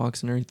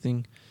Xbox and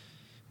everything,"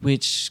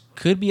 which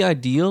could be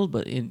ideal,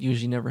 but it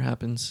usually never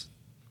happens.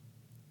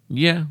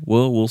 Yeah,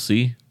 well, we'll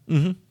see.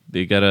 Mm-hmm.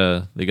 They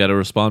gotta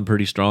respond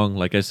pretty strong.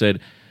 Like I said,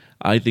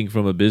 I think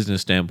from a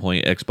business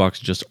standpoint, Xbox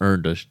just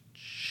earned a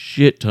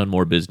shit ton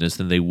more business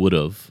than they would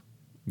have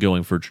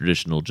going for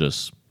traditional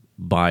just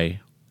buy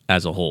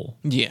as a whole.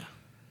 Yeah.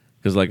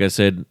 Because like I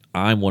said,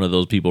 I'm one of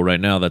those people right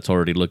now that's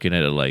already looking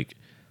at it like,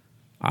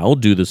 I'll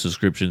do the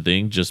subscription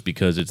thing just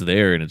because it's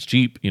there and it's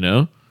cheap, you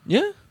know?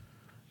 Yeah.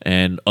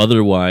 And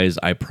otherwise,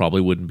 I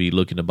probably wouldn't be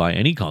looking to buy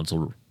any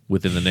console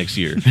within the next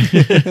year.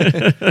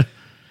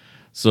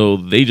 So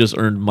they just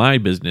earned my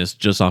business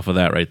just off of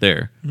that right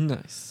there.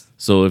 Nice.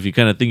 So if you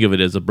kind of think of it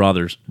as a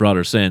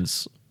broader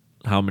sense,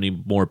 how many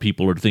more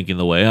people are thinking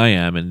the way I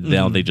am, and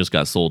now they just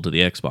got sold to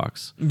the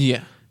Xbox.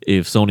 Yeah.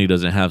 If Sony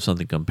doesn't have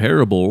something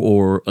comparable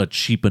or a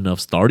cheap enough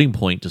starting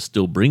point to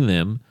still bring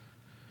them,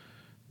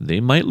 they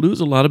might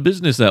lose a lot of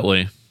business that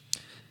way.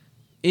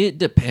 It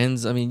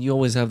depends. I mean, you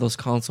always have those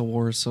console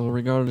wars, so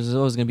regardless, there's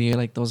always going to be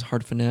like those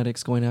hard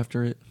fanatics going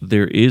after it.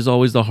 There is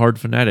always the hard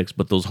fanatics,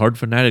 but those hard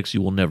fanatics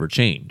you will never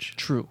change,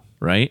 True.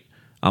 right?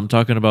 I'm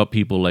talking about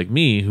people like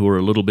me who are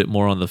a little bit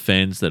more on the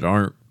fence that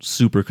aren't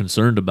super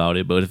concerned about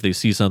it, but if they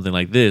see something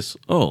like this,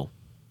 oh,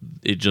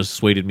 it just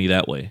swayed me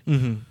that way.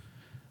 Mm-hmm.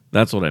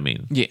 That's what I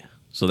mean. Yeah.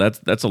 So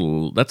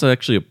that's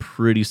actually a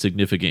pretty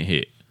significant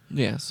hit.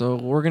 Yeah, so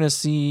we're going to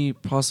see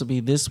possibly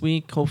this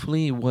week,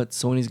 hopefully, what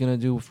Sony's going to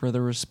do for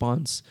their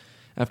response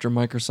after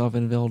Microsoft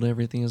unveiled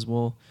everything as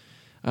well.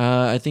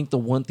 I think the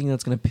one thing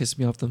that's going to piss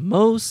me off the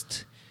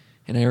most,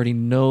 and I already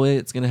know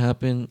it's going to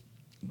happen,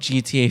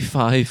 GTA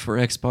 5 for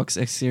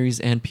Xbox X Series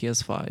and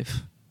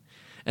PS5.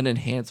 An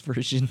enhanced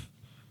version.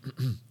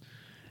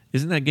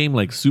 Isn't that game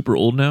like super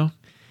old now?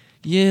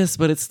 Yes,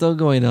 but it's still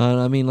going on.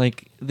 I mean,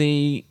 like,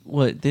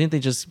 didn't they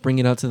just bring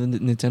it out to the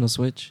Nintendo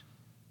Switch?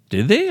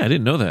 Did they? I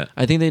didn't know that.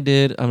 I think they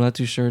did. I'm not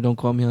too sure. Don't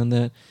quote me on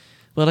that.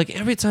 But like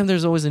every time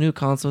there's always a new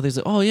console, they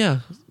say, "Oh yeah,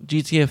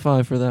 GTA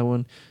 5 for that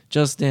one,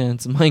 Just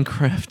Dance,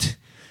 Minecraft."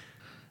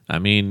 I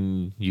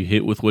mean, you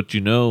hit with what you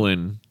know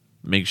and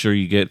make sure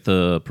you get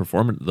the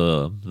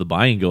the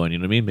buying going. You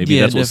know what I mean? Maybe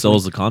that's what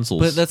sells the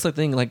consoles. But that's the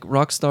thing. Like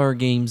Rockstar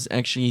Games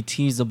actually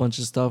teased a bunch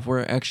of stuff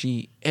where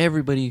actually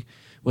everybody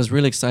was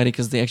really excited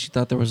because they actually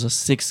thought there was a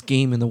 6th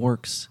game in the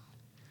works.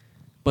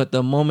 But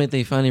the moment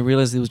they finally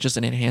realized it was just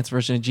an enhanced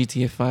version of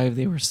GTA 5,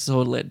 they were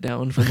so let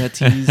down from that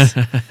tease.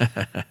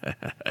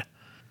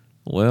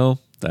 Well,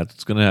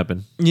 that's going to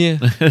happen. Yeah.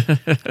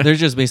 They're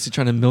just basically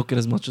trying to milk it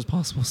as much as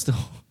possible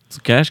still. It's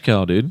a cash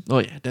cow, dude. Oh,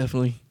 yeah,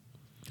 definitely.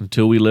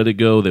 Until we let it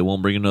go, they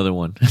won't bring another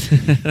one.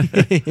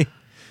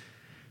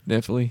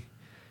 Definitely.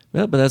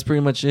 Well, but that's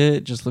pretty much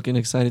it. Just looking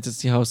excited to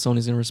see how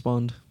Sony's going to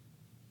respond.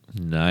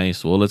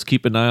 Nice. Well, let's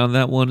keep an eye on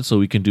that one so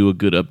we can do a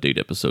good update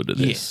episode of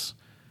this.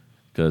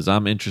 Because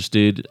I'm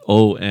interested.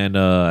 Oh, and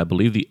I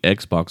believe the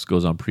Xbox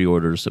goes on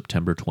pre-order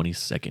September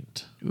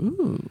 22nd.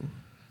 Ooh.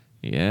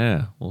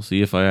 Yeah, we'll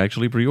see if I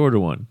actually pre-order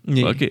one.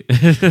 Yeah. Fuck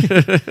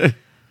it.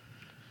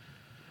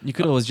 You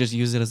could always just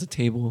use it as a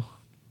table.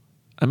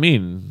 I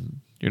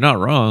mean, you're not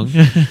wrong.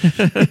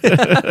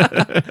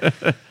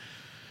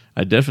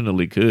 I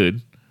definitely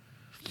could.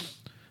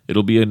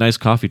 It'll be a nice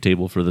coffee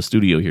table for the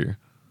studio here.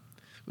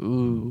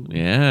 Ooh.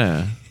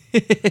 Yeah.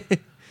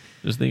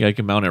 Just think I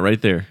can mount it right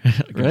there. I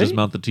can just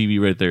mount the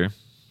TV right there.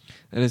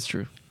 That is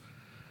true.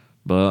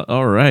 But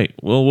all right.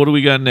 Well, what do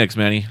we got next,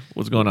 Manny?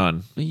 What's going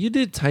on? You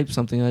did type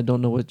something. I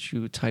don't know what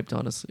you typed,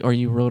 honestly. Or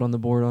you wrote on the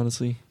board,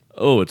 honestly.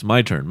 Oh, it's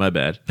my turn. My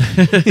bad.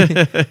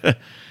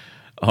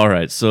 All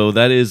right. So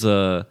that is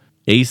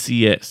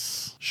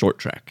ACS short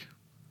track.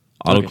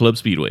 Auto Club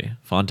Speedway,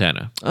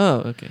 Fontana. Oh,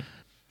 okay.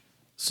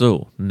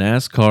 So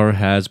NASCAR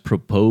has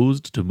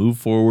proposed to move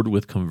forward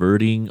with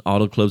converting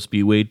Auto Club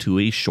Speedway to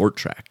a short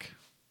track.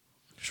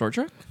 Short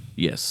track?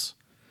 Yes.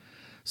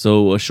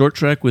 So a short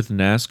track with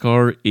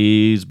NASCAR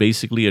is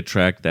basically a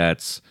track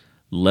that's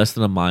less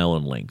than a mile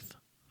in length.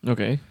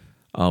 Okay.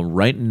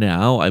 Right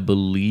now, I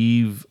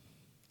believe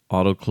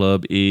Auto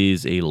Club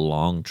is a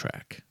long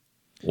track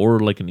or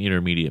like an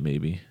intermediate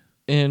maybe.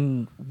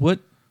 And what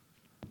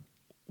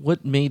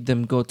made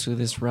them go to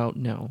this route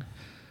now?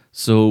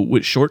 So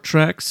with short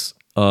tracks,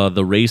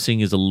 the racing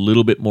is a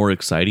little bit more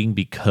exciting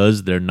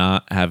because they're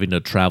not having to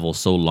travel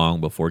so long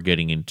before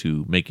getting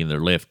into making their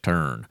left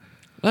turn.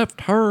 Left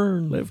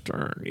turn. Left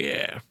turn,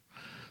 yeah.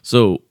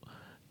 So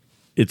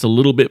it's a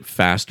little bit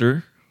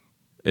faster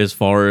as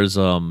far as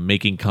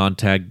making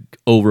contact,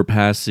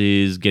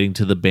 overpasses, getting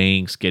to the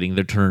banks, getting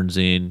their turns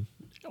in,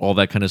 all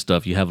that kind of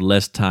stuff. You have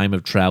less time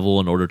of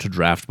travel in order to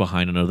draft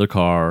behind another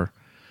car.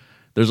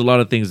 There's a lot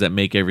of things that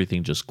make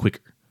everything just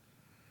quicker.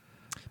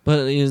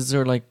 But is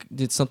there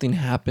did something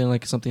happen,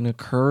 something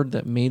occurred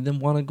that made them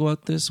want to go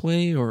out this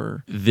way,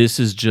 or? This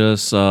is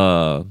just...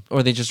 or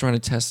are they just trying to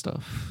test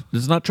stuff?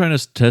 This is not trying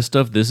to test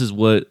stuff. This is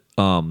what...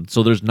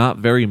 so there's not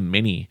very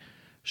many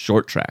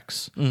short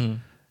tracks. Mm-hmm.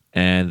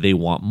 and they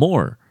want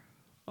more.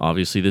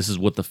 Obviously, this is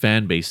what the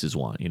fan bases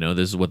want.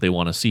 This is what they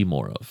want to see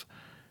more of.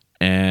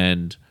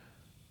 And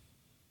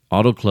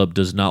Auto Club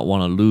does not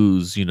want to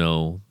lose,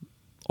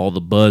 all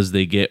the buzz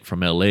they get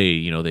from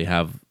LA. They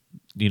have,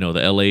 the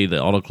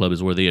Auto Club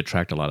is where they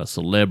attract a lot of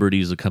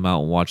celebrities to come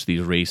out and watch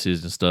these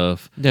races and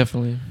stuff.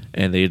 Definitely.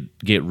 And they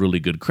get really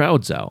good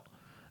crowds out.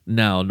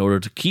 Now, in order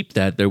to keep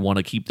that, they want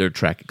to keep their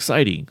track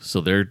exciting.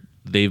 So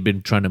they've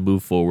been trying to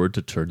move forward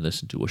to turn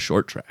this into a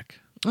short track.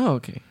 Oh,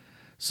 okay.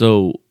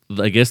 So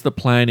I guess the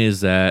plan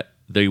is that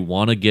they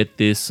want to get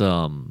this,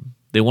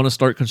 they want to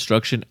start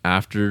construction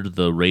after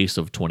the race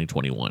of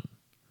 2021.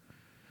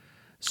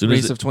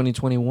 Race of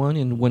 2021,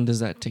 and when does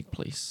that take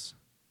place?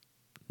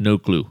 No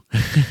clue.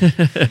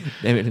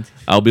 Damn it.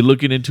 I'll be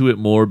looking into it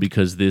more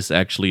because this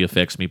actually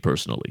affects me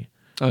personally,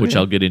 which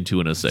I'll get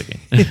into in a second.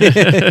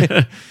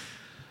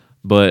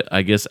 But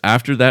I guess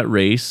after that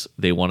race,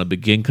 they want to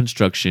begin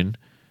construction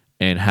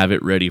and have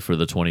it ready for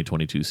the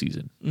 2022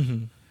 season.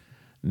 Mm-hmm.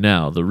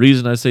 Now, the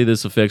reason I say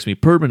this affects me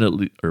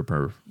permanently,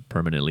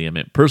 I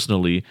meant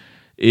personally,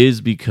 is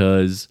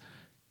because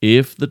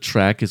if the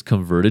track is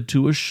converted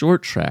to a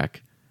short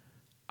track,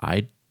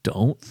 I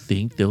don't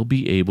think they'll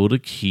be able to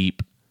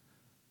keep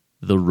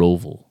the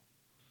Roval.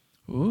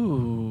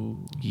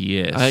 Ooh.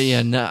 Yes.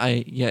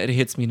 It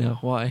hits me now.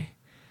 Why?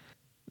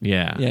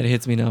 Yeah. Yeah, it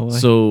hits me now. Why?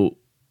 So,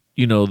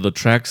 the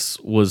tracks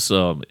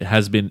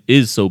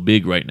is so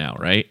big right now,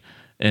 right?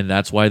 And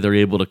that's why they're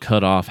able to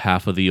cut off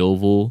half of the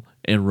oval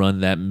and run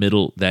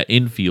that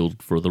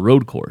infield for the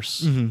road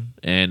course. Mm-hmm.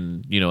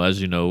 And,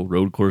 as you know,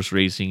 road course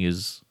racing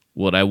is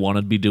what I want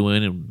to be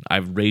doing. And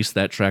I've raced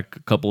that track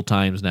a couple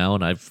times now,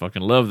 and I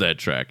fucking love that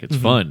track. It's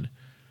fun.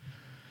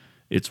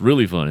 It's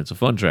really fun. It's a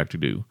fun track to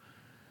do.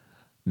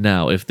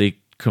 Now, if they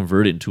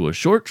convert it into a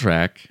short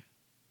track,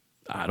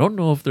 I don't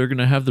know if they're going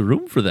to have the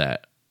room for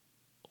that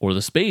or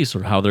the space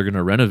or how they're going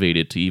to renovate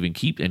it to even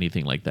keep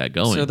anything like that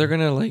going. So they're going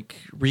to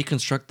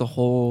reconstruct the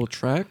whole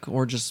track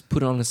or just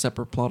put it on a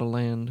separate plot of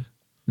land?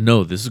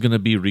 No, this is going to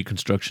be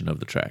reconstruction of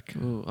the track.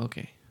 Ooh,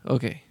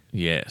 okay.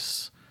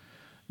 Yes.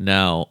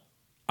 Now,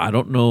 I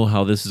don't know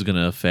how this is going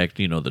to affect,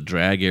 the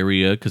drag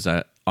area, because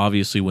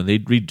obviously when they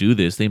redo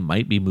this, they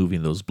might be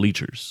moving those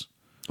bleachers.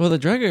 Well, the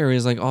drag area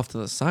is off to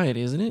the side,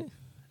 isn't it?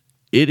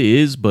 It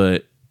is,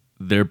 but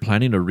they're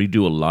planning to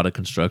redo a lot of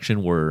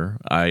construction where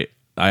I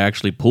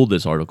actually pulled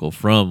this article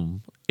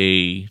from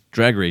a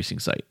drag racing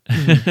site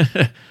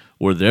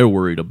where they're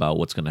worried about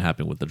what's going to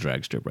happen with the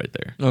drag strip right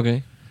there.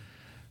 Okay.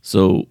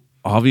 So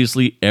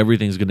obviously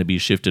everything's going to be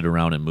shifted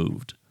around and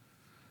moved.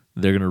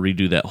 They're going to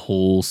redo that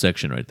whole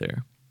section right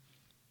there.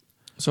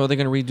 So are they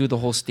going to redo the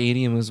whole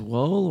stadium as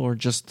well, or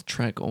just the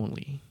track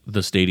only?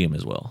 The stadium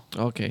as well.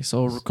 Okay,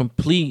 so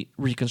complete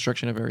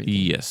reconstruction of everything.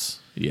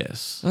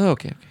 Yes. Oh,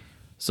 okay.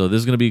 So this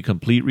is going to be a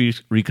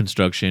complete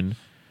reconstruction.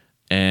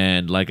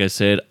 And like I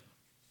said,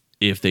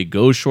 if they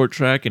go short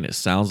track and it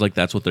sounds like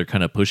that's what they're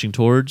kind of pushing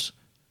towards,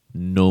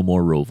 no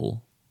more Roval.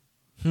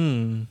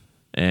 And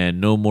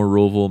no more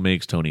Roval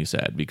makes Tony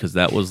sad because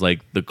that was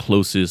the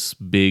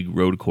closest big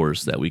road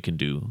course that we can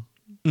do.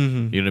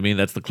 Mm-hmm. You know what I mean?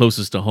 That's the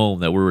closest to home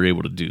that we were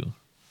able to do.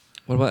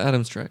 What about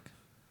Adams track?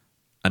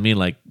 I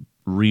mean,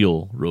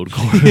 real road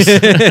course.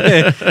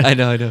 I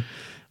know.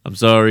 I'm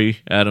sorry,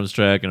 Adams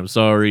track, and I'm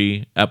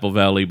sorry, Apple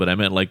Valley, but I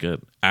meant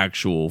an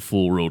actual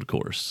full road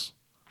course.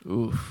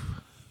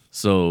 Oof.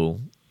 So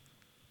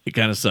it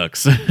kind of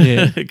sucks.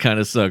 Yeah. It kind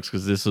of sucks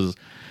because this was,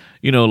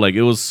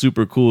 it was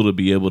super cool to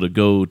be able to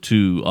go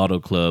to Auto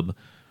Club,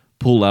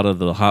 pull out of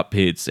the hot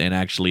pits, and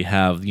actually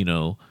have,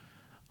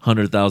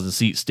 100,000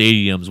 seat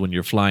stadiums when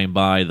you're flying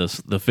by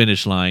the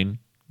finish line,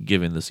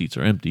 given the seats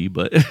are empty,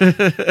 but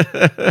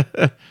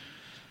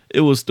it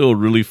was still a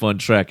really fun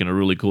track and a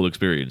really cool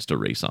experience to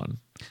race on.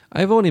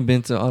 I've only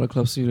been to Auto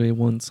Club Speedway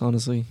once,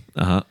 honestly.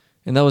 Uh-huh.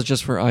 And that was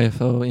just for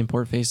IFO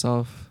Import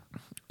Face-Off.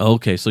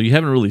 Okay, so you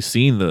haven't really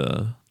seen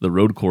the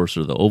road course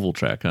or the oval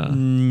track, huh?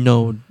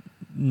 No,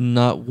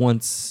 not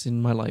once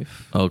in my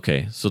life.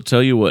 Okay, so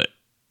tell you what,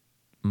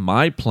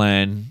 my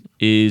plan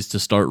is to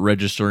start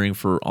registering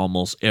for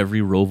almost every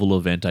Roval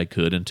event I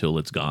could until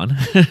it's gone.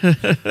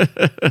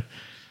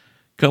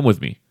 Come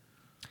with me.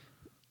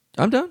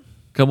 I'm down.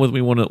 Come with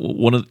me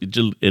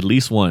at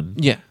least one.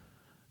 Yeah.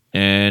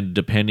 And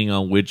depending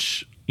on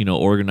which,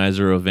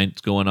 organizer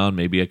event's going on,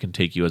 maybe I can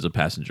take you as a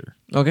passenger.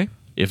 Okay.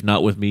 If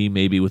not with me,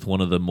 maybe with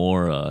one of the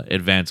more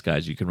advanced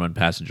guys. You can run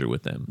passenger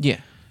with them. Yeah.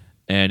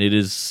 And it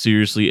is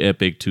seriously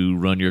epic to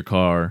run your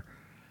car.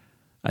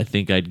 I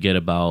think I get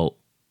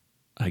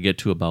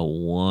to about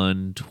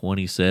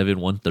 127,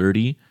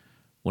 130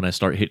 when I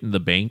start hitting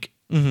the bank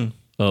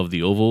of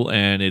the oval,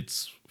 and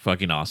it's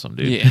fucking awesome,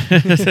 dude.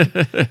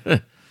 Yeah.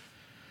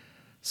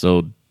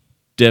 So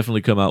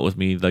definitely come out with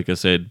me. Like I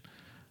said,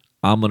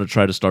 I'm going to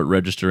try to start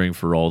registering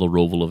for all the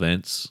Roval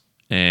events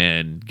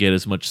and get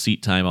as much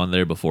seat time on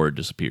there before it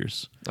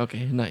disappears.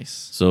 Okay, nice.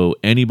 So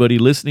anybody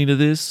listening to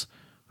this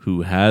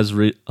who has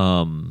drove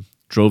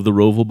the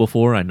Roval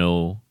before, I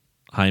know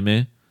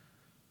Jaime.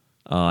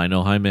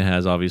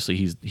 Has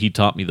obviously he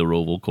taught me the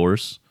Roval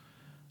course.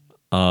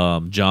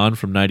 John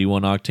from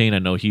 91 Octane, I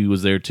know he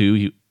was there too.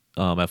 He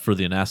for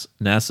the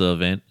NASA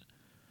event.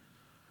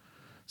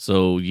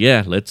 So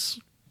yeah, let's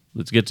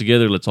get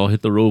together. Let's all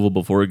hit the Roval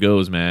before it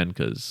goes, man,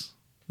 because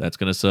that's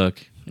gonna suck.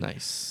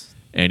 Nice.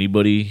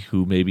 Anybody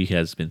who maybe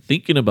has been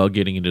thinking about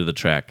getting into the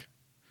track,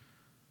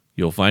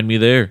 you'll find me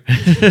there.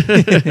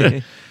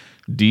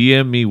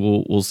 DM me.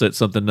 We'll set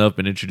something up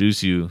and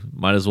introduce you.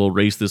 Might as well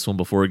race this one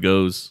before it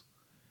goes.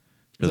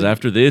 Because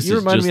after this,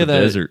 it's just the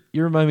desert.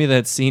 You remind me of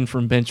that scene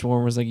from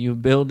Benchwarmers, like, you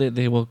build it,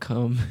 they will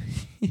come.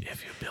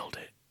 If you build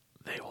it,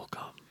 they will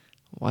come.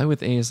 Why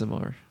with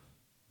ASMR?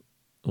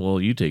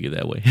 Well, you take it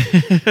that way.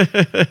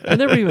 I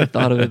never even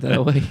thought of it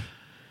that way.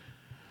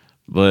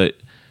 But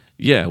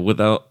yeah,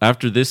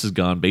 after this is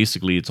gone,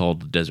 basically it's all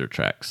the desert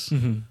tracks.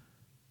 Mm-hmm.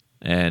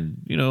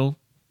 And,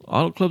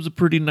 auto clubs are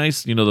pretty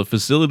nice. The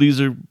facilities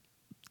are,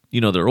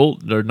 they're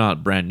old. They're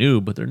not brand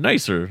new, but they're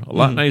nicer. A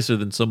lot nicer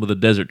than some of the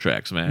desert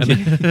tracks, man.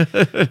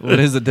 What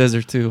is the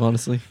desert too,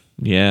 honestly?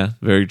 Yeah,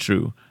 very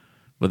true.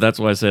 But that's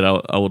why I said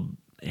I would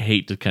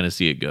hate to kind of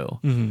see it go.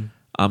 Mm-hmm.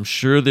 I'm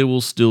sure they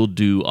will still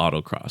do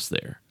autocross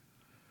there.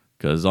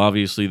 Because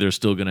obviously they're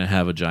still going to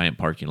have a giant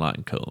parking lot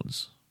and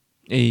cones.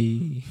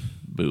 Hey.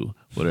 Boo.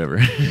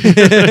 Whatever.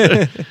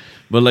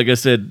 But like I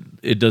said,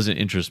 it doesn't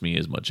interest me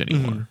as much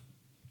anymore.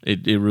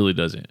 It really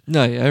doesn't.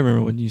 No, yeah, I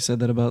remember when you said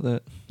that about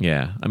that.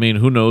 Yeah. I mean,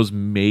 who knows?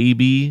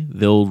 Maybe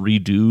they'll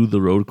redo the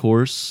road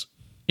course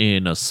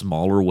in a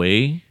smaller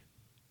way.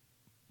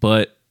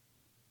 But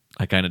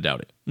I kind of doubt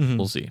it. Mm-hmm.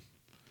 We'll see.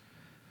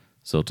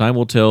 So time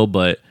will tell,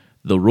 but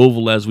the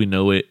Roval as we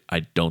know it,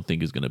 I don't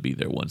think is going to be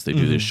there once they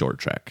do this short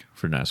track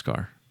for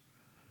NASCAR.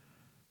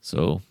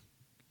 So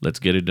let's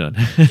get it done.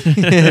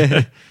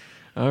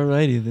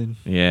 Alrighty then.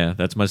 Yeah,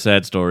 that's my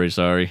sad story.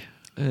 Sorry.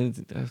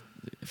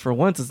 For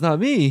once, it's not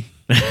me.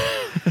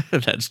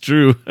 That's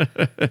true.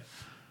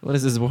 What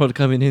is this world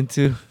coming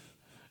into?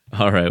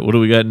 All right, what do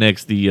we got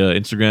next? The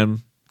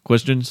Instagram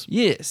questions?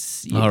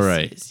 Yes. All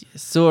right. Yes.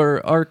 So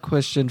our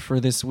question for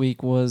this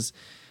week was,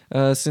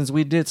 since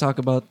we did talk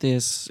about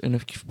this in a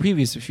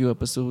previous few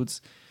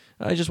episodes,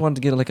 I just wanted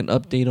to get like an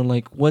update on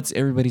like what's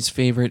everybody's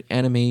favorite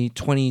anime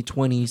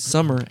 2020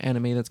 summer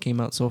anime that's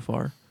came out so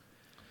far.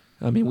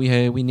 I mean,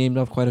 we named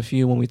off quite a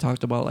few when we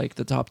talked about like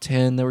the top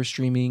 10 that were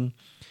streaming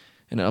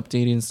and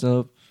updating and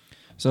stuff.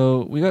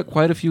 So we got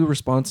quite a few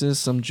responses,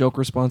 some joke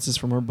responses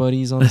from our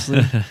buddies,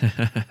 honestly.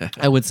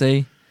 I would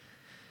say.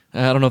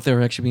 I don't know if they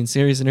were actually being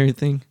serious and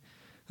everything.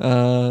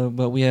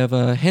 But we have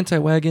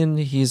Hentai Wagon.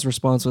 His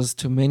response was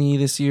too many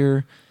this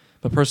year.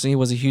 But personally, he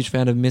was a huge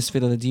fan of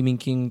Misfit of the Demon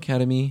King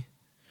Academy.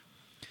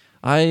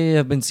 I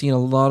have been seeing a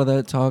lot of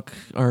that talk.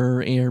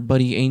 Our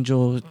buddy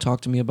Angel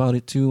talked to me about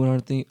it too,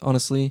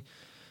 honestly.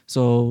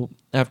 So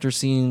after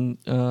seeing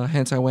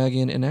Hentai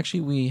Wagon, and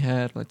actually we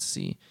had, let's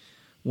see,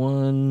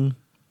 one,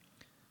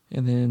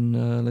 and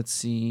then let's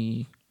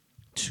see,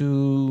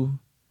 two,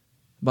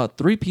 about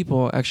three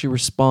people actually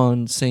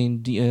respond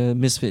saying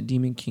Misfit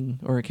Demon King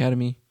or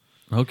Academy.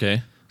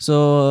 Okay.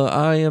 So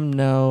I am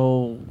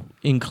now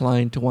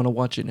inclined to want to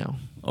watch it now.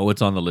 Oh,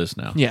 it's on the list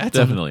now. Yeah, it's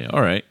definitely.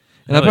 All right.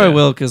 And I probably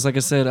will, because like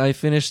I said, I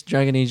finished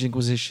Dragon Age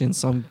Inquisition,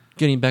 so I'm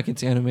getting back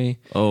into anime.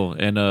 Oh,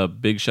 and a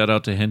big shout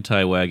out to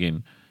Hentai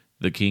Wagon,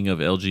 the king of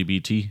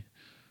LGBT.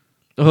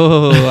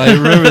 Oh, I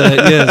remember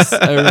that. Yes,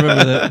 I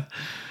remember that.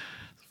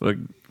 A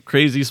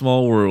crazy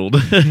small world.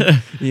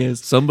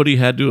 Yes. Somebody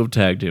had to have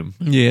tagged him.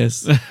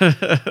 Yes.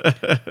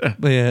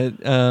 But yeah,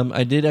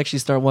 I did actually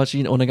start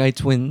watching Onegai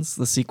Twins,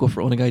 the sequel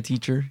for Onegai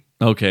Teacher.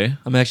 Okay.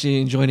 I'm actually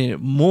enjoying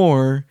it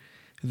more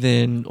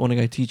than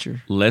Onegai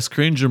Teacher. Less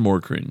cringe or more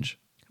cringe?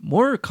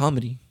 More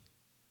comedy.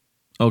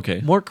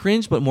 Okay. More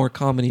cringe, but more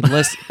comedy.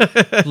 Less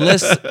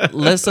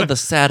of the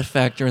sad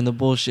factor and the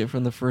bullshit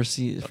from the first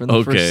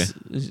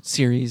first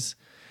series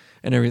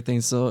and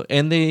everything. So,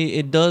 and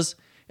it does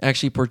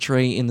actually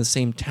portray in the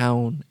same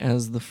town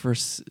as the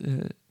first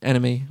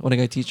anime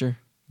Onegai Teacher.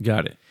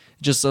 Got it.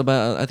 Just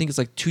about, I think it's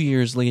like 2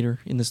 years later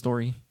in the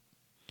story.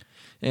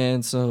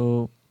 And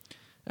so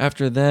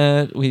after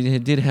that, we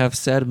did have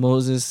Sad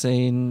Moses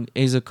saying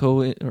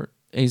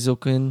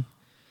Azoken.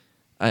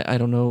 I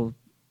don't know.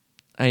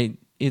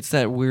 It's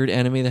that weird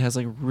anime that has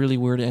like really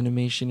weird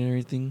animation and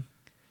everything.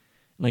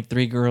 Like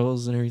 3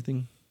 girls and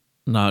everything.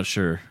 Not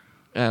sure.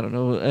 I don't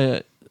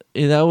know.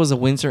 That was a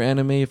winter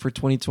anime for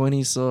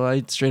 2020, so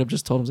I straight up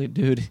just told him, like,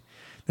 dude,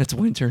 that's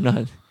winter,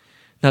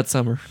 not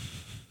summer.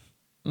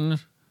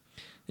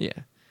 Yeah.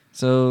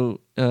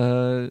 So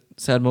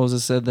Sad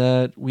Moses said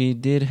that. We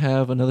did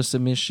have another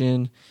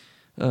submission.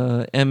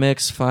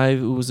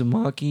 MX5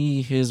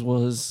 Uzumaki, his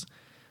was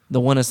the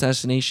one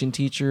assassination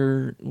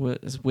teacher,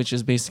 which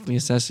is basically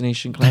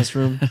assassination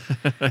classroom.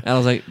 And I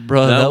was like,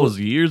 bro, that was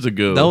years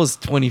ago. That was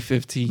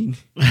 2015.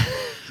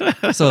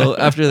 So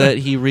after that,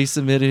 he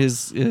resubmitted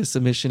his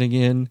submission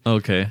again.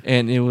 Okay.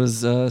 And it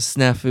was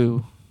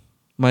Snafu,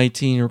 My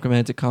Teen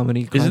Romantic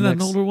Comedy Climax. Isn't that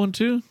an older one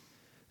too?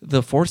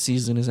 The 4th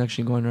season is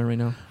actually going on right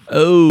now.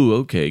 Oh,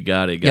 okay.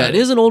 Got it. It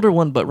is an older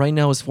one, but right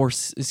now is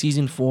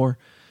season 4,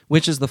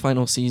 which is the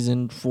final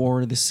season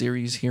for the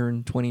series here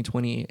in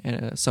 2020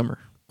 summer.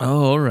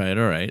 Oh, all right,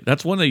 all right.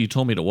 That's one that you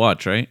told me to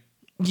watch, right?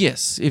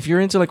 Yes, if you're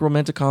into like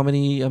romantic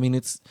comedy, I mean,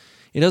 it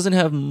doesn't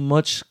have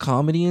much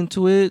comedy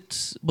into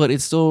it, but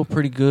it's still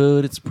pretty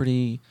good. It's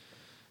pretty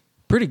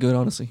good,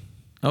 honestly.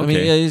 I mean,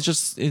 Okay. yeah,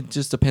 it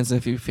just depends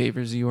if he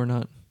favors you or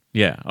not.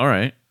 Yeah, all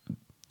right.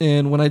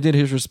 And when I did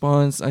his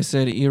response, I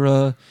said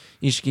Ira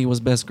Ishiki was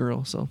best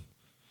girl. So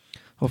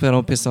hopefully I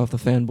don't piss off the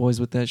fanboys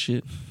with that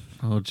shit.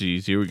 Oh,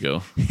 geez, here we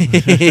go.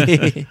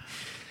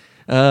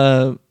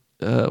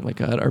 Oh my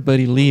god, our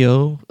buddy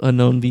Leo,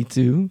 unknown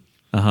V2,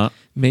 Uh-huh.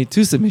 made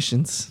 2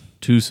 submissions.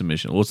 2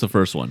 submission. What's the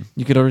first one?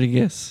 You could already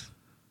guess.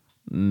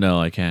 No,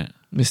 I can't.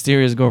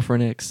 Mysterious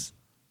Girlfriend X.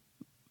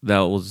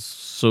 That was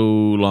so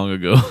long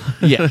ago.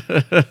 Yeah.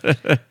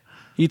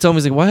 He told me,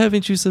 he's like, why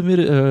haven't you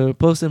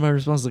posted my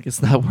response? Like,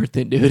 it's not worth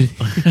it, dude.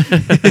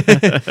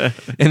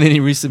 And then he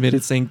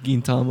resubmitted saying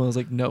Gintama. I was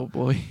like, no,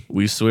 boy.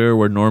 We swear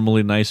we're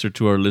normally nicer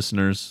to our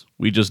listeners.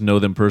 We just know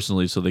them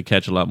personally, so they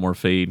catch a lot more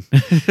fade.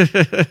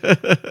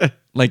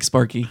 Like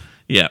Sparky.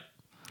 Yeah.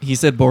 He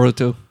said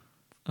Boruto.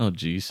 Oh,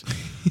 jeez.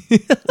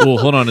 Well,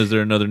 hold on. Is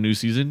there another new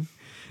season?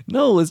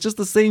 No, it's just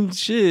the same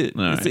shit.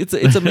 All right. It's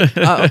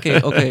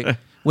okay.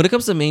 When it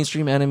comes to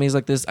mainstream animes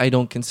like this, I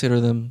don't consider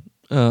them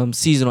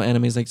seasonal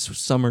animes like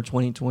summer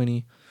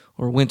 2020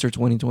 or winter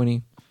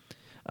 2020.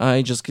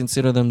 I just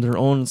consider them their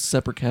own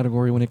separate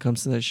category when it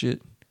comes to that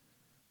shit.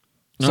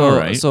 So, All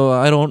right. so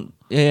I don't.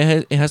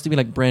 It has to be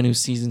like brand new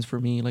seasons for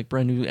me, like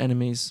brand new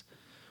animes,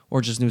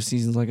 or just new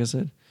seasons. Like I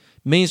said,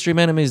 mainstream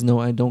animes, no,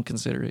 I don't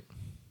consider it.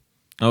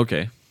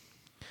 Okay.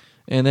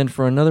 And then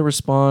for another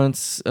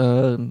response,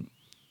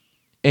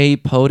 A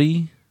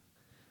Pody,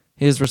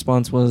 his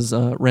response was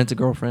Rent a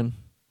Girlfriend.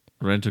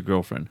 Rent a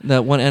Girlfriend.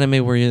 That one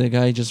anime where the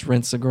guy just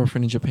rents a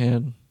girlfriend in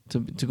Japan to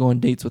go on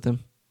dates with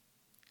him.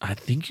 I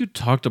think you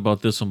talked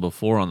about this one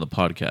before on the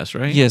podcast,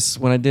 right? Yes,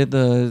 when I did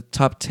the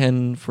top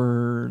 10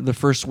 for the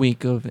first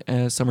week of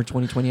summer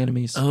 2020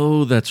 animes.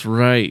 Oh, that's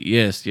right.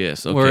 Yes,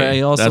 yes. Okay. Where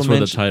I also that's where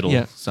the mentioned- title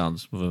yeah.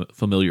 sounds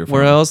familiar for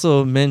Where me. I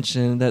also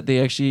mentioned that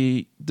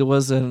there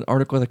was an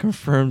article that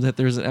confirmed that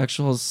there's an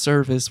actual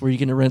service where you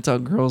can rent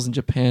out girls in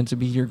Japan to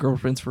be your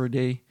girlfriends for a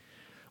day,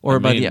 or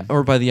by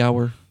the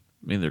hour.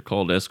 I mean, they're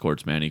called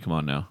escorts, Manny. Come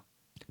on now.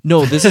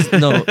 No, this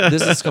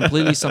is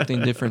completely something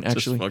different. Just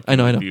Actually, fucking I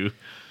know. with you.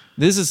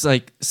 This is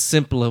like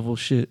simp level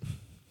shit.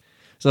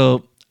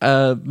 So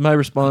my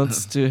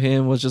response to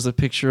him was just a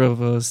picture of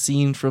a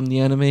scene from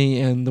the anime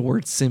and the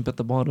word simp at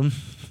the bottom.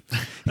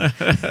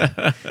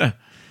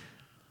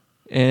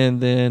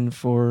 And then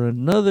for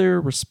another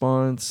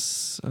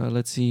response,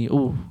 let's see.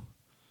 Oh,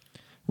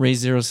 Ray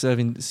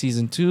 07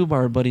 Season 2 by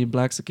our buddy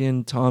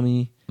Blackskin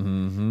Tommy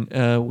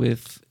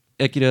with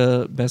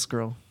Ekita Best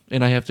Girl.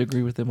 And I have to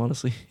agree with him,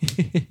 honestly.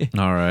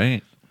 All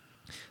right.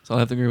 So I'll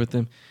have to agree with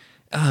him.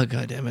 Oh,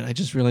 God damn it. I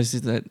just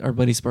realized that our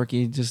buddy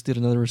Sparky just did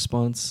another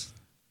response.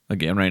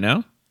 Again, right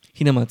now?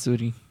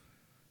 Hinamatsuri.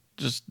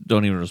 Just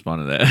don't even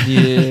respond to that.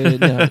 Yeah,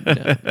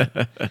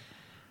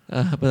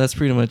 no. But that's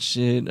pretty much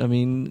it. I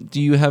mean, do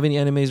you have any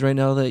animes right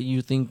now that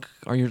you think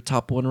are your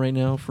top one right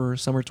now for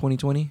summer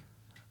 2020?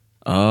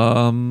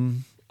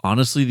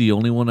 Honestly, the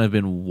only one I've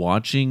been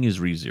watching is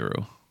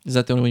ReZero. Is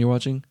that the only one you're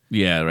watching?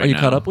 Yeah, right now. Are you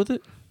caught up with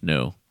it?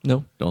 No.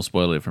 No? Don't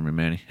spoil it for me,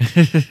 Manny.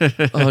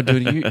 Oh,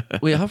 dude.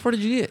 Wait, how far did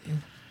you get?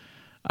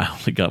 I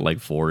only got like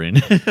 4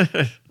 in.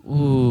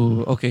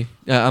 Ooh, okay.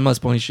 I'm not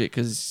spoiling shit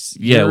because...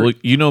 Yeah, well,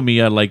 you know me.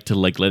 I like to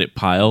like let it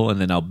pile and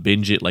then I'll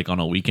binge it like on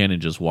a weekend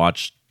and just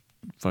watch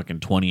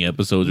fucking 20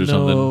 episodes or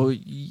something. No,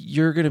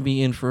 you're going to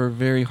be in for a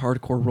very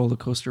hardcore roller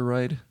coaster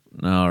ride.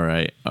 All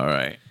right. All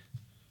right.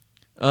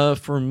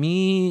 For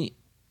me,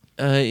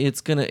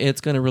 it's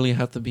gonna really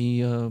have to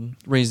be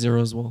Ray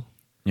Zero as well.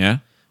 Yeah?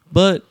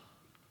 But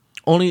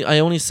I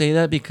only say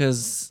that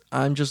because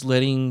I'm just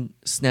letting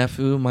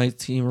Snafu, my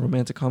team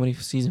romantic comedy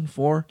season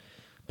 4,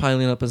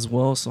 piling up as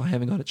well. So I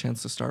haven't got a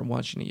chance to start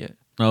watching it yet.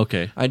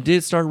 Okay. I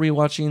did start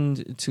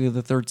rewatching to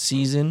the 3rd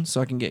season so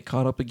I can get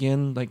caught up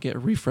again, like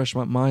refresh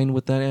my mind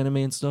with that anime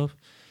and stuff.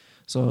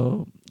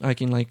 So I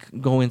can like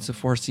go into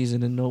 4th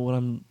season and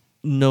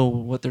know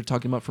what they're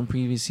talking about from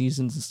previous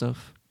seasons and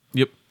stuff.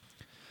 Yep.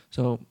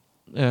 So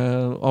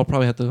I'll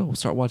probably have to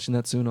start watching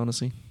that soon,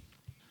 honestly.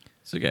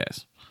 So,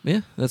 guys.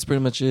 Yeah, that's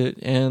pretty much it.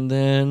 And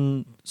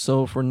then,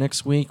 so for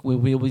next week, we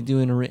will be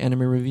doing an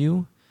anime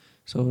review.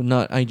 So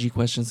not IG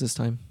questions this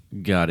time.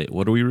 Got it.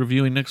 What are we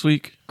reviewing next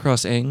week?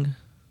 Cross Ang.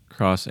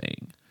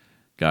 Crossing.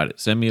 Got it.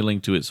 Send me a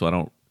link to it so I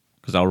don't,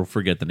 because I'll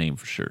forget the name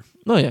for sure.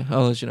 Oh yeah,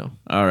 I'll let you know.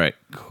 All right.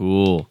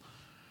 Cool.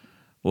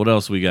 What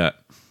else we got?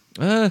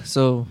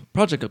 So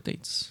project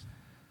updates.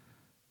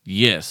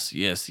 Yes.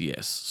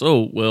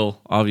 So,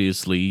 well,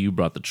 obviously you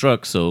brought the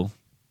truck, so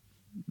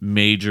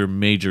major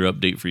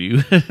update for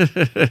you.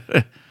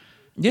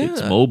 Yeah,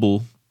 It's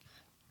mobile.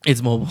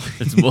 It's mobile.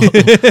 It's mobile.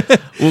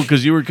 Well,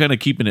 because you were kind of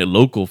keeping it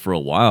local for a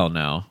while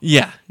now.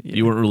 Yeah.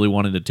 You weren't really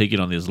wanting to take it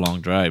on these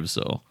long drives,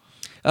 so.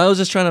 I was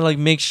just trying to like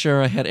make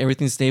sure I had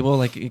everything stable,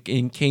 like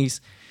in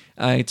case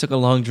I took a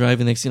long drive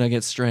and next thing I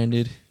get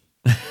stranded.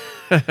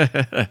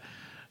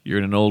 You're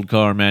in an old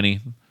car, Manny.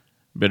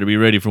 Better be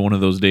ready for one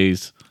of those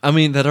days. I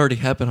mean, that already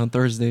happened on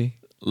Thursday.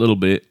 A little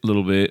bit.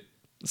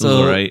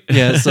 So, all right.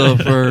 Yeah, so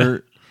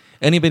for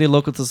anybody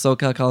local to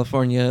SoCal,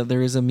 California,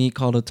 there is a meet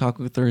called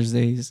Otaku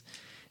Thursdays.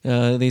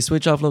 They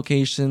switch off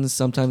locations.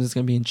 Sometimes it's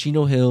going to be in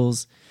Chino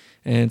Hills,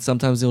 and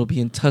sometimes it'll be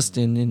in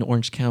Tustin in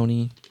Orange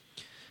County.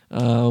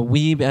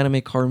 Weeb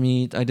Anime Car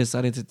Meet, I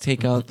decided to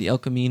take out the El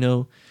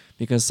Camino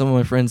because some of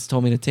my friends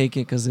told me to take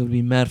it because it would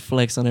be mad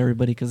flex on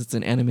everybody because it's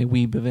an anime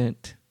weeb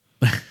event.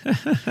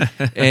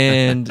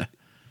 And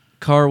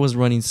car was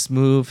running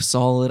smooth,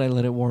 solid. I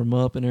let it warm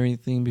up and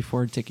everything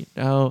before I take it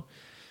out.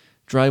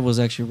 Drive was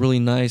actually really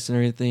nice and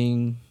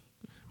everything.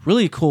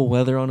 Really cool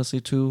weather, honestly,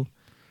 too.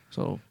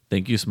 So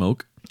Thank you,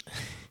 Smoke.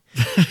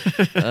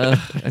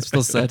 I'm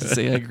still sad to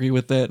say I agree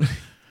with that.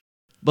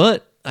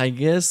 But I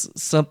guess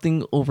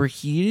something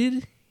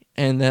overheated,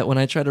 and that when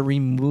I tried to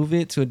remove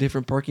it to a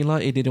different parking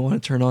lot, it didn't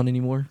want to turn on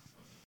anymore.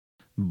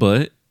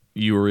 But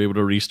you were able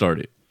to restart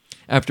it.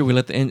 After we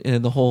let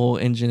the whole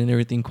engine and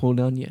everything cool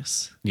down,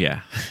 yes.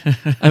 Yeah.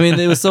 I mean,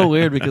 it was so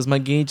weird because my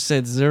gauge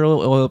said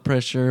 0 oil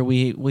pressure.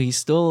 We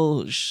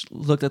still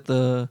looked at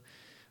the,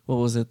 what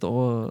was it,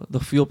 the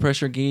fuel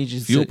pressure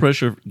gauge. Fuel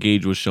pressure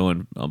gauge was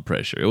showing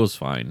pressure. It was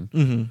fine.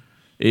 Mm-hmm.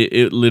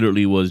 It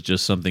literally was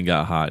just something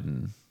got hot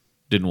and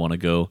didn't want to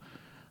go.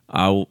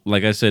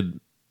 Like I said,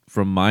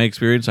 from my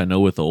experience, I know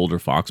with the older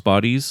Fox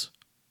bodies,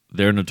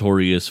 they're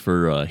notorious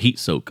for heat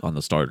soak on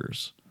the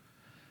starters.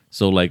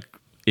 So like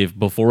if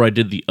before I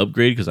did the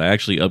upgrade, because I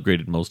actually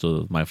upgraded most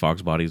of my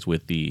Fox bodies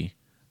with the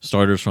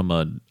starters from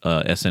a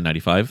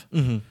SN95,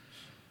 Mm-hmm.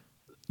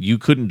 you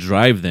couldn't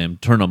drive them,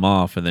 turn them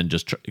off, and then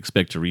just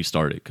expect to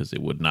restart it because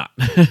it would not.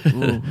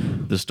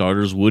 The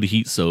starters would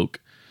heat soak,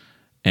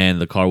 and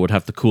the car would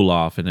have to cool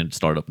off and then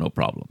start up no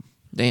problem.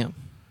 Damn.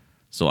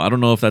 So I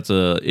don't know if that's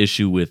a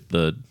issue with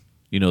the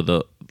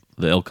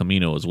El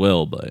Camino as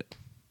well, but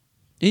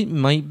It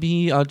might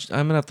be. I'm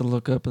gonna have to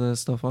look up that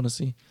stuff,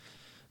 honestly.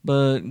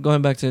 But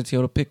going back to the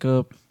Toyota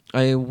pickup,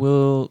 I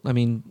will. I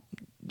mean,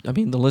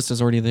 the list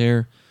is already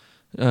there.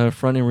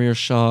 Front and rear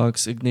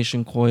shocks,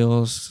 ignition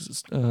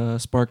coils,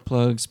 spark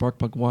plug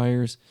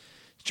wires,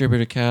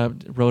 distributor cap,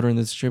 rotor in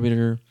the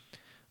distributor,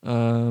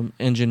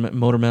 engine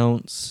motor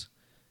mounts,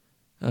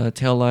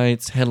 tail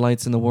lights,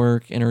 headlights in the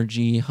work,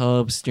 energy,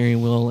 hub,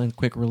 steering wheel, and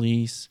quick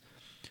release.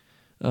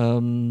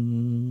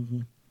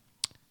 The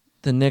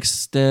next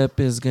step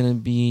is going to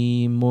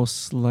be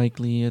most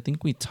likely, I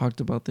think we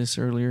talked about this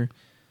earlier,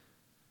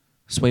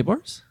 sway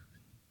bars?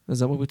 Is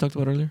that what we talked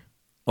about earlier?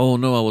 oh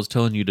no, I was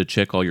telling you to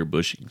check all your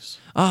bushings.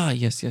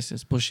 Yes,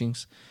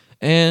 bushings.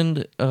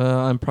 And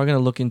I'm probably going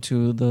to look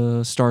into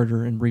the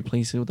starter and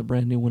replace it with a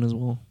brand new one as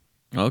well.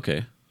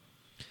 Okay,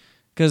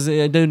 Because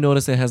I do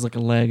notice it has like a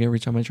lag every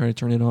time I try to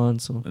turn it on.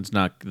 So it's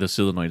not the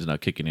solenoid's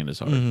not kicking in as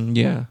hard.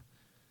 yeah.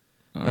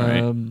 All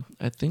right.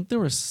 I think there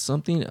was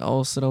something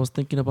else that I was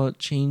thinking about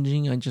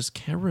changing. I just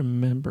can't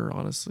remember,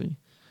 honestly.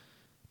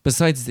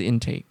 Besides the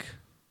intake.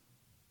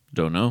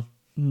 Don't know.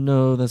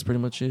 No, that's pretty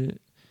much it.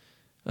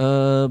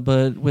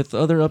 But with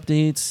other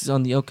updates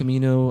on the El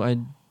Camino, I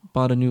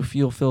bought a new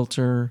fuel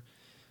filter,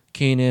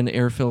 K&N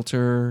air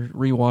filter,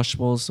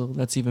 rewashable, so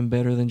that's even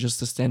better than just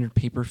the standard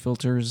paper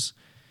filters.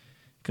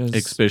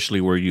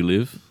 Especially where you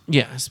live.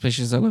 Yeah,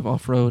 especially as I live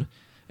off road,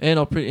 and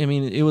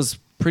it was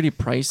pretty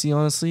pricey,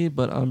 honestly,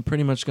 but I'm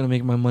pretty much gonna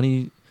make my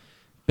money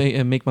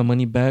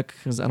back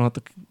because I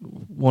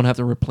won't have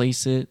to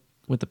replace it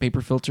with the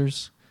paper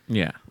filters.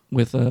 Yeah.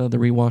 With the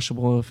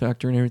rewashable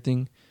factor and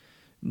everything.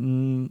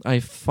 I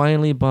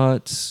finally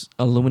bought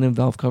aluminum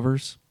valve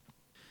covers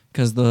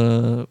because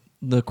the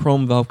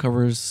chrome valve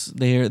covers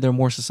they're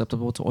more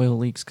susceptible to oil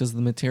leaks because of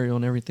the material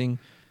and everything.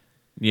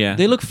 Yeah.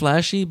 They look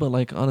flashy, but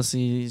like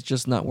honestly, it's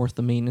just not worth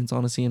the maintenance.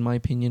 Honestly, in my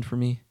opinion, for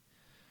me.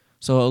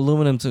 So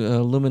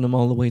aluminum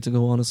all the way to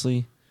go.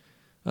 Honestly,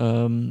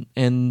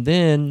 and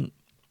then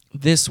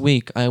this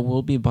week I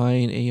will be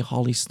buying a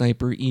Holley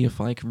Sniper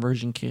EFI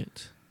conversion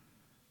kit.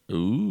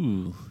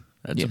 Ooh,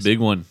 that's Yes. a big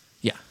one.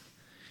 Yeah,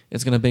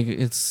 it's gonna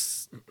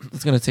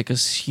take a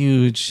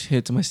huge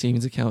hit to my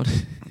savings account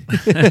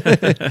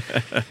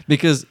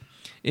because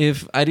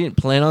if I didn't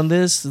plan on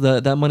this,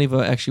 that money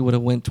actually would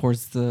have went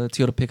towards the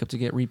Toyota pickup to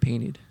get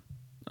repainted.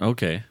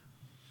 Okay.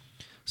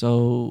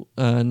 So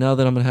now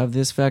that I'm gonna have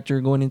this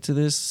factor going into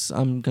this,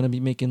 I'm gonna be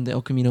making the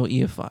El Camino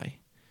EFI.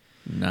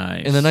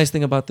 Nice. And the nice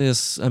thing about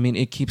this,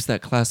 it keeps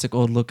that classic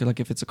old look, like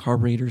if it's a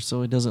carburetor,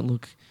 so it doesn't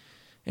look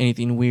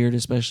anything weird,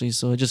 especially.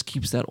 So it just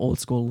keeps that old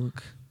school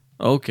look.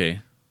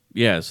 Okay.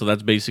 Yeah, so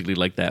that's basically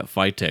like that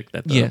Phytech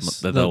that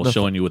Yes, I was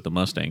showing you with the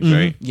Mustangs, Mhm.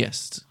 right?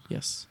 Yes.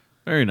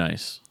 Very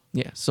nice.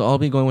 Yeah, so I'll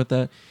be going with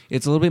that.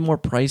 It's a little bit more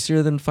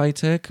pricier than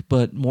Phytech,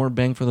 but more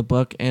bang for the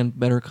buck and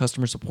better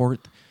customer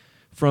support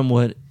from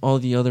what all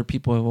the other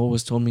people have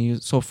always told me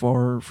so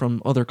far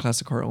from other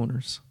classic car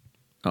owners.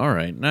 All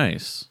right,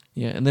 nice.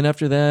 Yeah, and then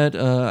after that,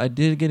 I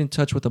did get in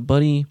touch with a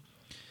buddy,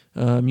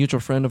 a mutual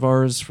friend of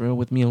ours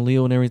with me and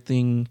Leo and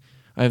everything.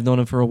 I've known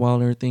him for a while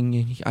and everything.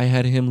 And I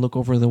had him look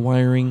over the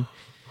wiring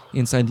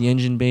inside the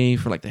engine bay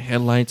for like the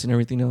headlights and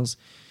everything else.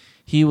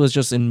 He was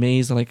just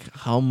amazed like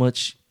how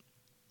much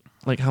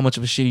like how much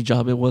of a shitty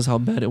job it was, how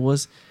bad it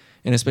was,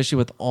 and especially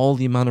with all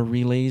the amount of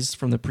relays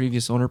from the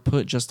previous owner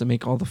put just to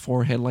make all the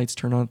 4 headlights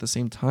turn on at the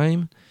same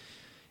time.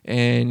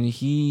 And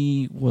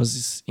he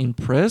was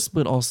impressed,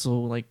 but also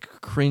like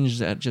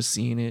cringed at just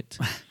seeing it.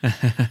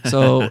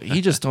 So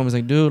he just told me, he's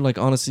like, dude, like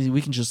honestly, we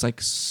can just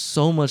like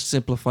so much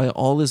simplify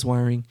all this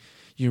wiring.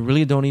 You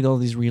really don't need all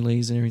these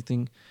relays and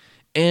everything.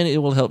 And it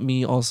will help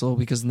me also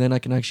because then I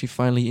can actually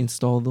finally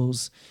install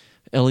those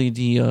LED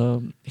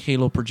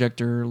halo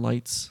projector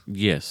lights.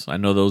 Yes, I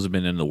know those have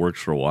been in the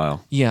works for a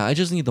while. Yeah, I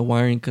just need the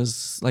wiring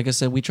because, like I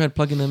said, we tried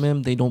plugging them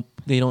in. They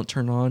don't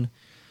turn on.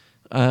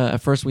 At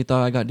first, we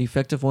thought I got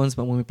defective ones,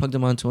 but when we plugged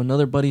them onto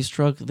another buddy's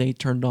truck, they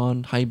turned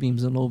on high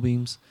beams and low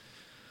beams.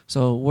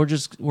 So we're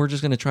just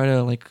gonna try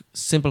to like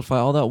simplify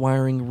all that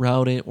wiring,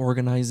 route it,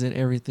 organize it,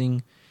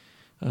 everything,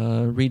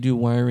 redo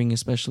wiring,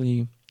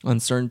 especially on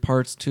certain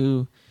parts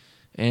too,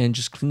 and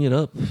just clean it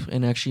up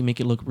and actually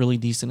make it look really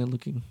decent and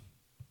looking.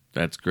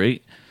 That's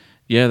great.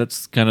 Yeah,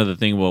 that's kind of the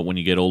thing about when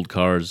you get old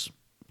cars,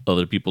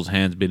 other people's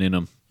hands been in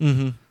them.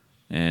 Mm-hmm.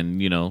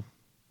 And,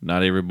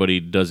 not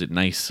everybody does it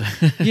nice.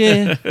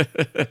 Yeah.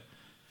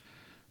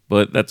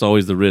 But that's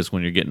always the risk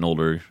when you're getting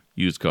older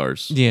used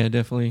cars. Yeah,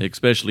 definitely.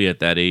 Especially at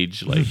that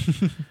age. Like,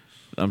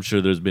 I'm sure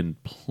there's been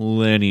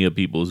plenty of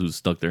people who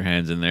stuck their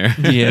hands in there.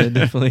 Yeah,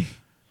 definitely.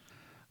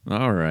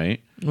 All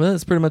right. Well,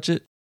 that's pretty much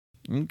it.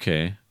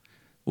 Okay.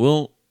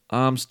 Well,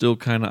 I'm still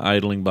kind of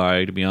idling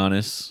by, to be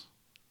honest.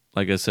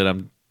 Like I said,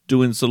 I'm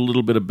doing a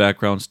little bit of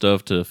background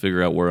stuff to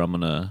figure out where I'm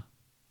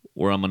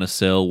gonna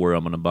sell, where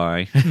I'm gonna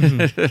buy.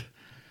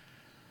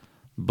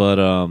 But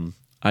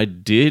I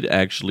did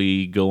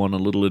actually go on a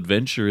little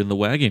adventure in the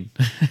wagon.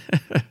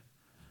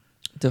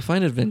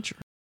 Define adventure.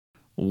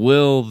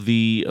 Well,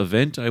 the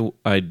event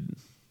I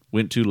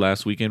went to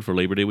last weekend for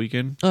Labor Day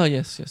weekend. Oh,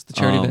 yes, the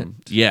charity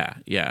event.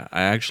 Yeah.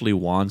 I actually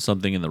won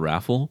something in the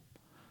raffle.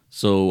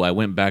 So I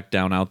went back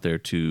down out there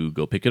to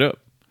go pick it up.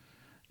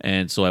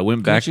 And so I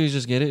went back. Did you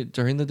just get it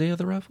during the day of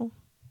the raffle?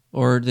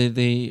 Or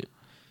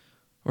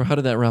or how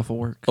did that raffle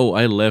work? Oh,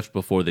 I left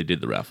before they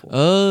did the raffle.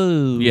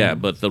 Oh. Yeah,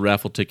 but the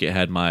raffle ticket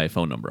had my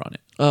phone number on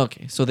it.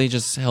 Okay, so they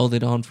just held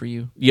it on for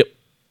you. Yep.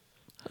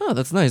 Oh,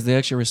 that's nice. They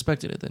actually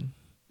respected it then.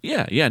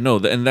 Yeah, no,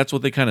 and that's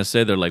what they kind of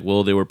said. They're like,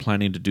 well, they were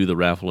planning to do the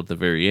raffle at the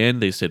very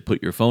end. They said,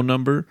 put your phone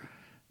number,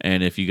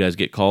 and if you guys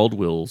get called,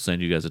 we'll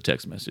send you guys a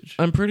text message.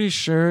 I'm pretty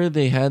sure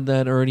they had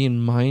that already in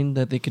mind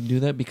that they could do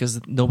that because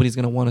nobody's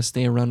going to want to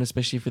stay around,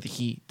 especially for the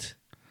heat.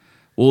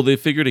 Well, they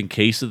figured in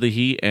case of the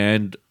heat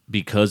and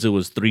because it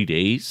was 3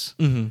 days,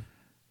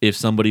 if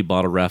somebody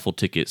bought a raffle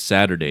ticket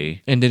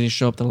Saturday... And didn't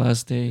show up the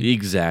last day.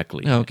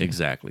 Exactly. Oh, okay.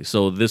 Exactly.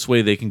 So this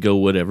way they can go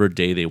whatever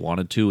day they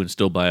wanted to and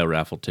still buy a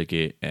raffle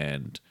ticket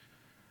and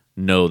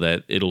know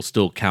that it'll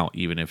still count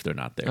even if they're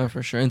not there. Oh,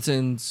 for sure.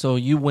 And so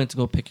you went to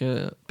go pick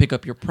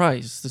up your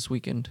prize this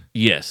weekend.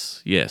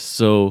 Yes.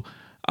 So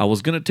I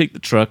was going to take the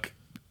truck.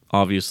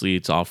 Obviously,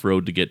 it's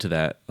off-road to get to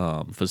that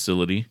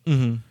facility.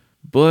 Mm-hmm.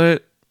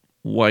 But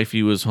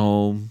wifey was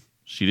home.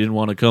 She didn't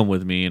want to come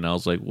with me, and I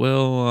was like,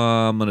 well,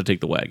 I'm going to take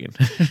the wagon.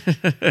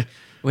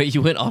 Wait,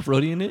 you went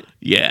off-roading in it?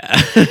 Yeah.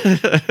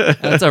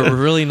 That's a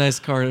really nice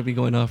car to be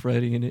going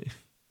off-roading in it.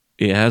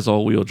 It has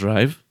all-wheel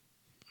drive.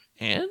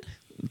 And?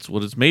 That's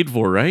what it's made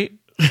for, right?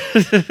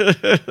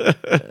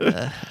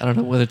 I don't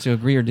know whether to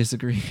agree or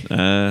disagree.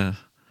 I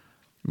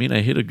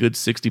hit a good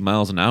 60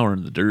 miles an hour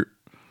in the dirt.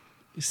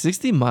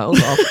 60 miles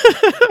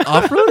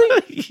off-roading?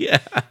 Yeah.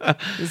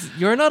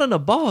 You're not in a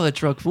ball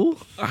truck, fool.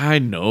 I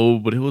know,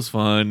 but it was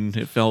fun.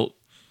 It felt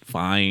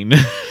fine.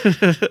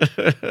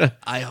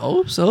 I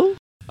hope so.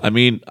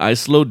 I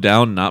slowed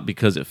down not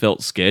because it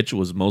felt sketch. It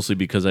was mostly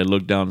because I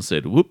looked down and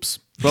said, whoops,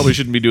 probably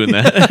shouldn't be doing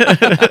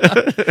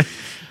that.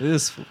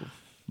 This fool.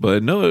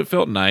 But no, it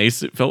felt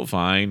nice. It felt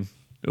fine.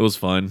 It was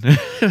fun.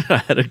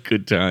 I had a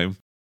good time.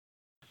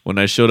 When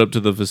I showed up to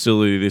the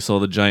facility, they saw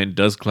the giant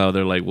dust cloud.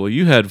 They're like, well,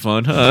 you had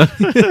fun, huh?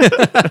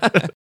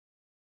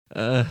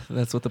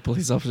 That's what the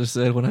police officer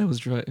said when I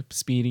was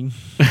speeding.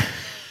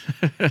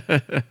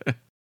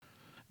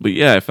 But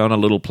yeah, I found a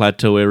little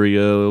plateau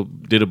area,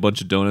 did a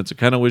bunch of donuts. I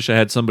kind of wish I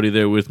had somebody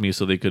there with me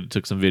so they could have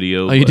took some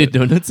video. Oh, you did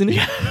donuts in it?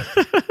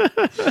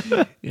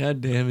 Yeah.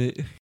 God damn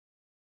it.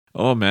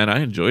 Oh, man,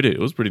 I enjoyed it. It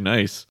was pretty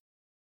nice.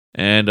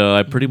 And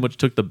I pretty much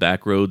took the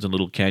back roads and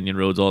little canyon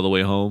roads all the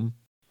way home.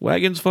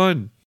 Wagon's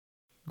fun.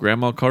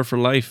 Grandma car for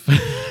life.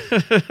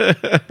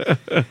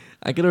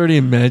 I could already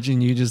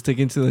imagine you just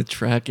taking to the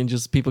track and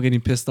just people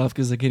getting pissed off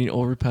because they're getting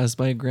overpassed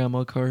by a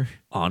grandma car.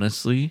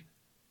 Honestly,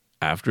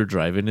 after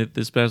driving it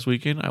this past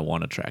weekend, I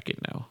want to track it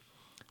now.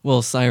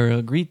 Well, Syra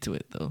agreed to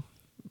it, though.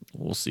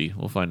 We'll see.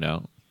 We'll find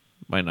out.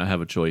 Might not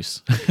have a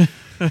choice.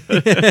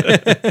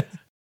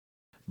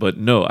 But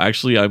no,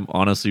 actually, I'm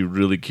honestly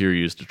really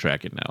curious to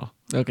track it now.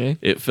 Okay.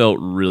 It felt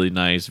really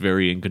nice,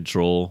 very in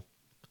control.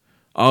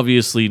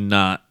 Obviously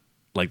not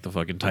like the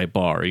fucking Type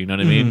R, you know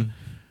what I mean?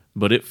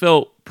 But it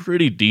felt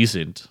pretty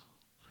decent.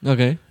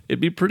 Okay. It'd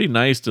be pretty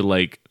nice to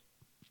like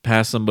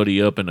pass somebody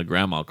up in a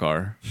grandma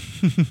car.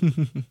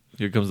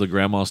 Here comes the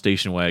grandma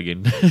station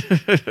wagon.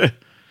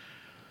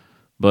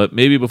 But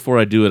maybe before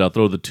I do it, I'll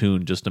throw the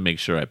tune just to make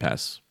sure I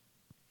pass.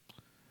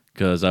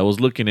 Because I was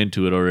looking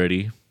into it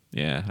already.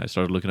 Yeah, I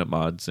started looking at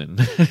mods, and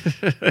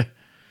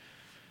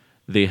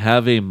they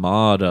have a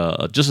mod,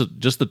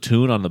 just the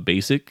tune on the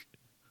basic,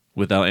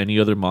 without any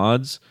other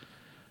mods.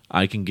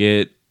 I can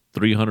get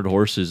 300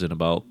 horses and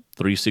about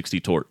 360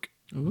 torque.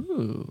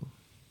 Ooh,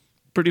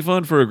 Pretty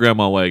fun for a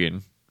grandma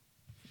wagon.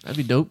 that'd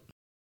be dope.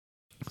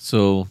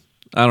 So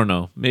I don't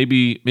know.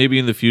 Maybe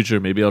in the future,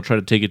 maybe I'll try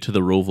to take it to the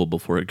Roval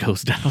before it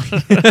goes down.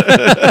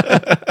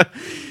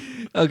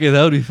 Okay,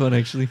 that would be fun,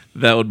 actually.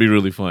 That would be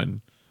really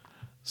fun.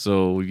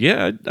 So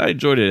yeah, I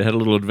enjoyed it. I had a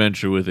little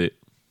adventure with it.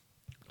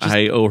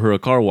 I owe her a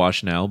car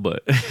wash now,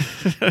 but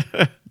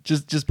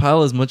Just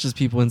pile as much as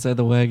people inside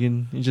the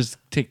wagon. You just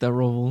take that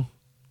Roval.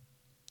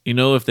 you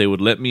know, if they would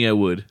let me, I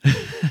would.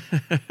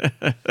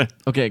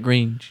 Okay, at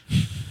Grange.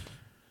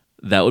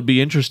 That would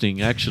be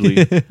interesting,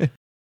 actually.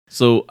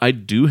 So I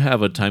do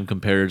have a time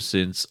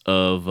comparison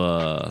of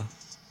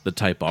the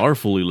Type R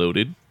fully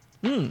loaded.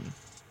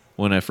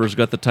 When I first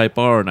got the Type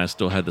R and I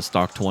still had the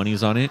stock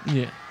 20s on it,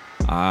 Yeah.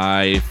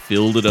 I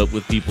filled it up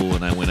with people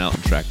and I went out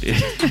and tracked it.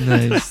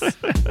 Nice.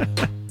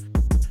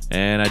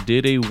 And I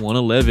did a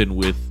 111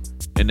 with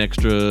an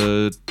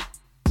extra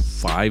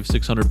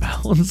 500-600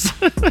 pounds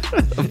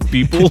of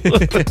people.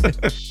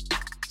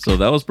 So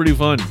that was pretty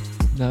fun.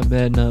 Not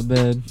bad, not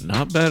bad.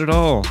 Not bad at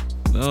all.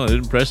 No, it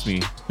impressed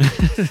me.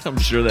 I'm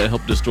sure that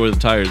helped destroy the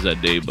tires that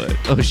day, but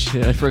Oh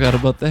shit, I forgot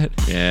about that.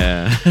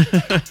 yeah.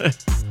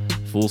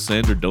 Full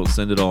send or don't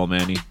send at all,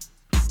 Manny.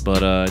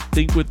 But I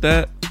think with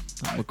that,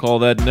 I'm going to call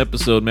that an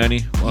episode,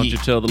 Manny. Why don't you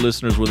tell the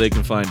listeners where they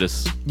can find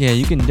us? Yeah,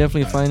 you can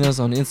definitely find us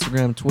on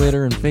Instagram,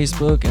 Twitter, and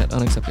Facebook at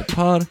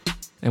UnacceptedPod.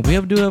 And we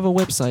do have a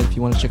website if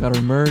you want to check out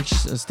our merch,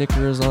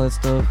 stickers, all that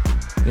stuff.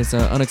 It's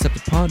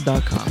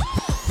unacceptedpod.com.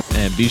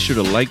 And be sure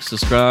to like,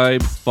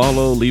 subscribe,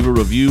 follow, leave a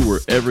review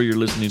wherever you're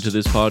listening to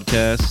this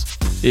podcast.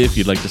 If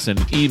you'd like to send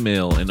an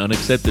email, an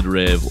unaccepted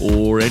rev,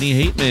 or any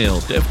hate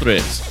mail, death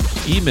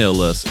threats, email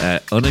us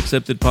at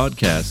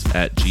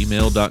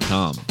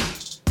unacceptedpodcast@gmail.com.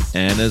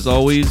 And as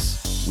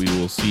always, we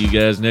will see you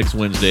guys next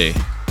Wednesday.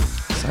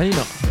 Signing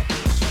off.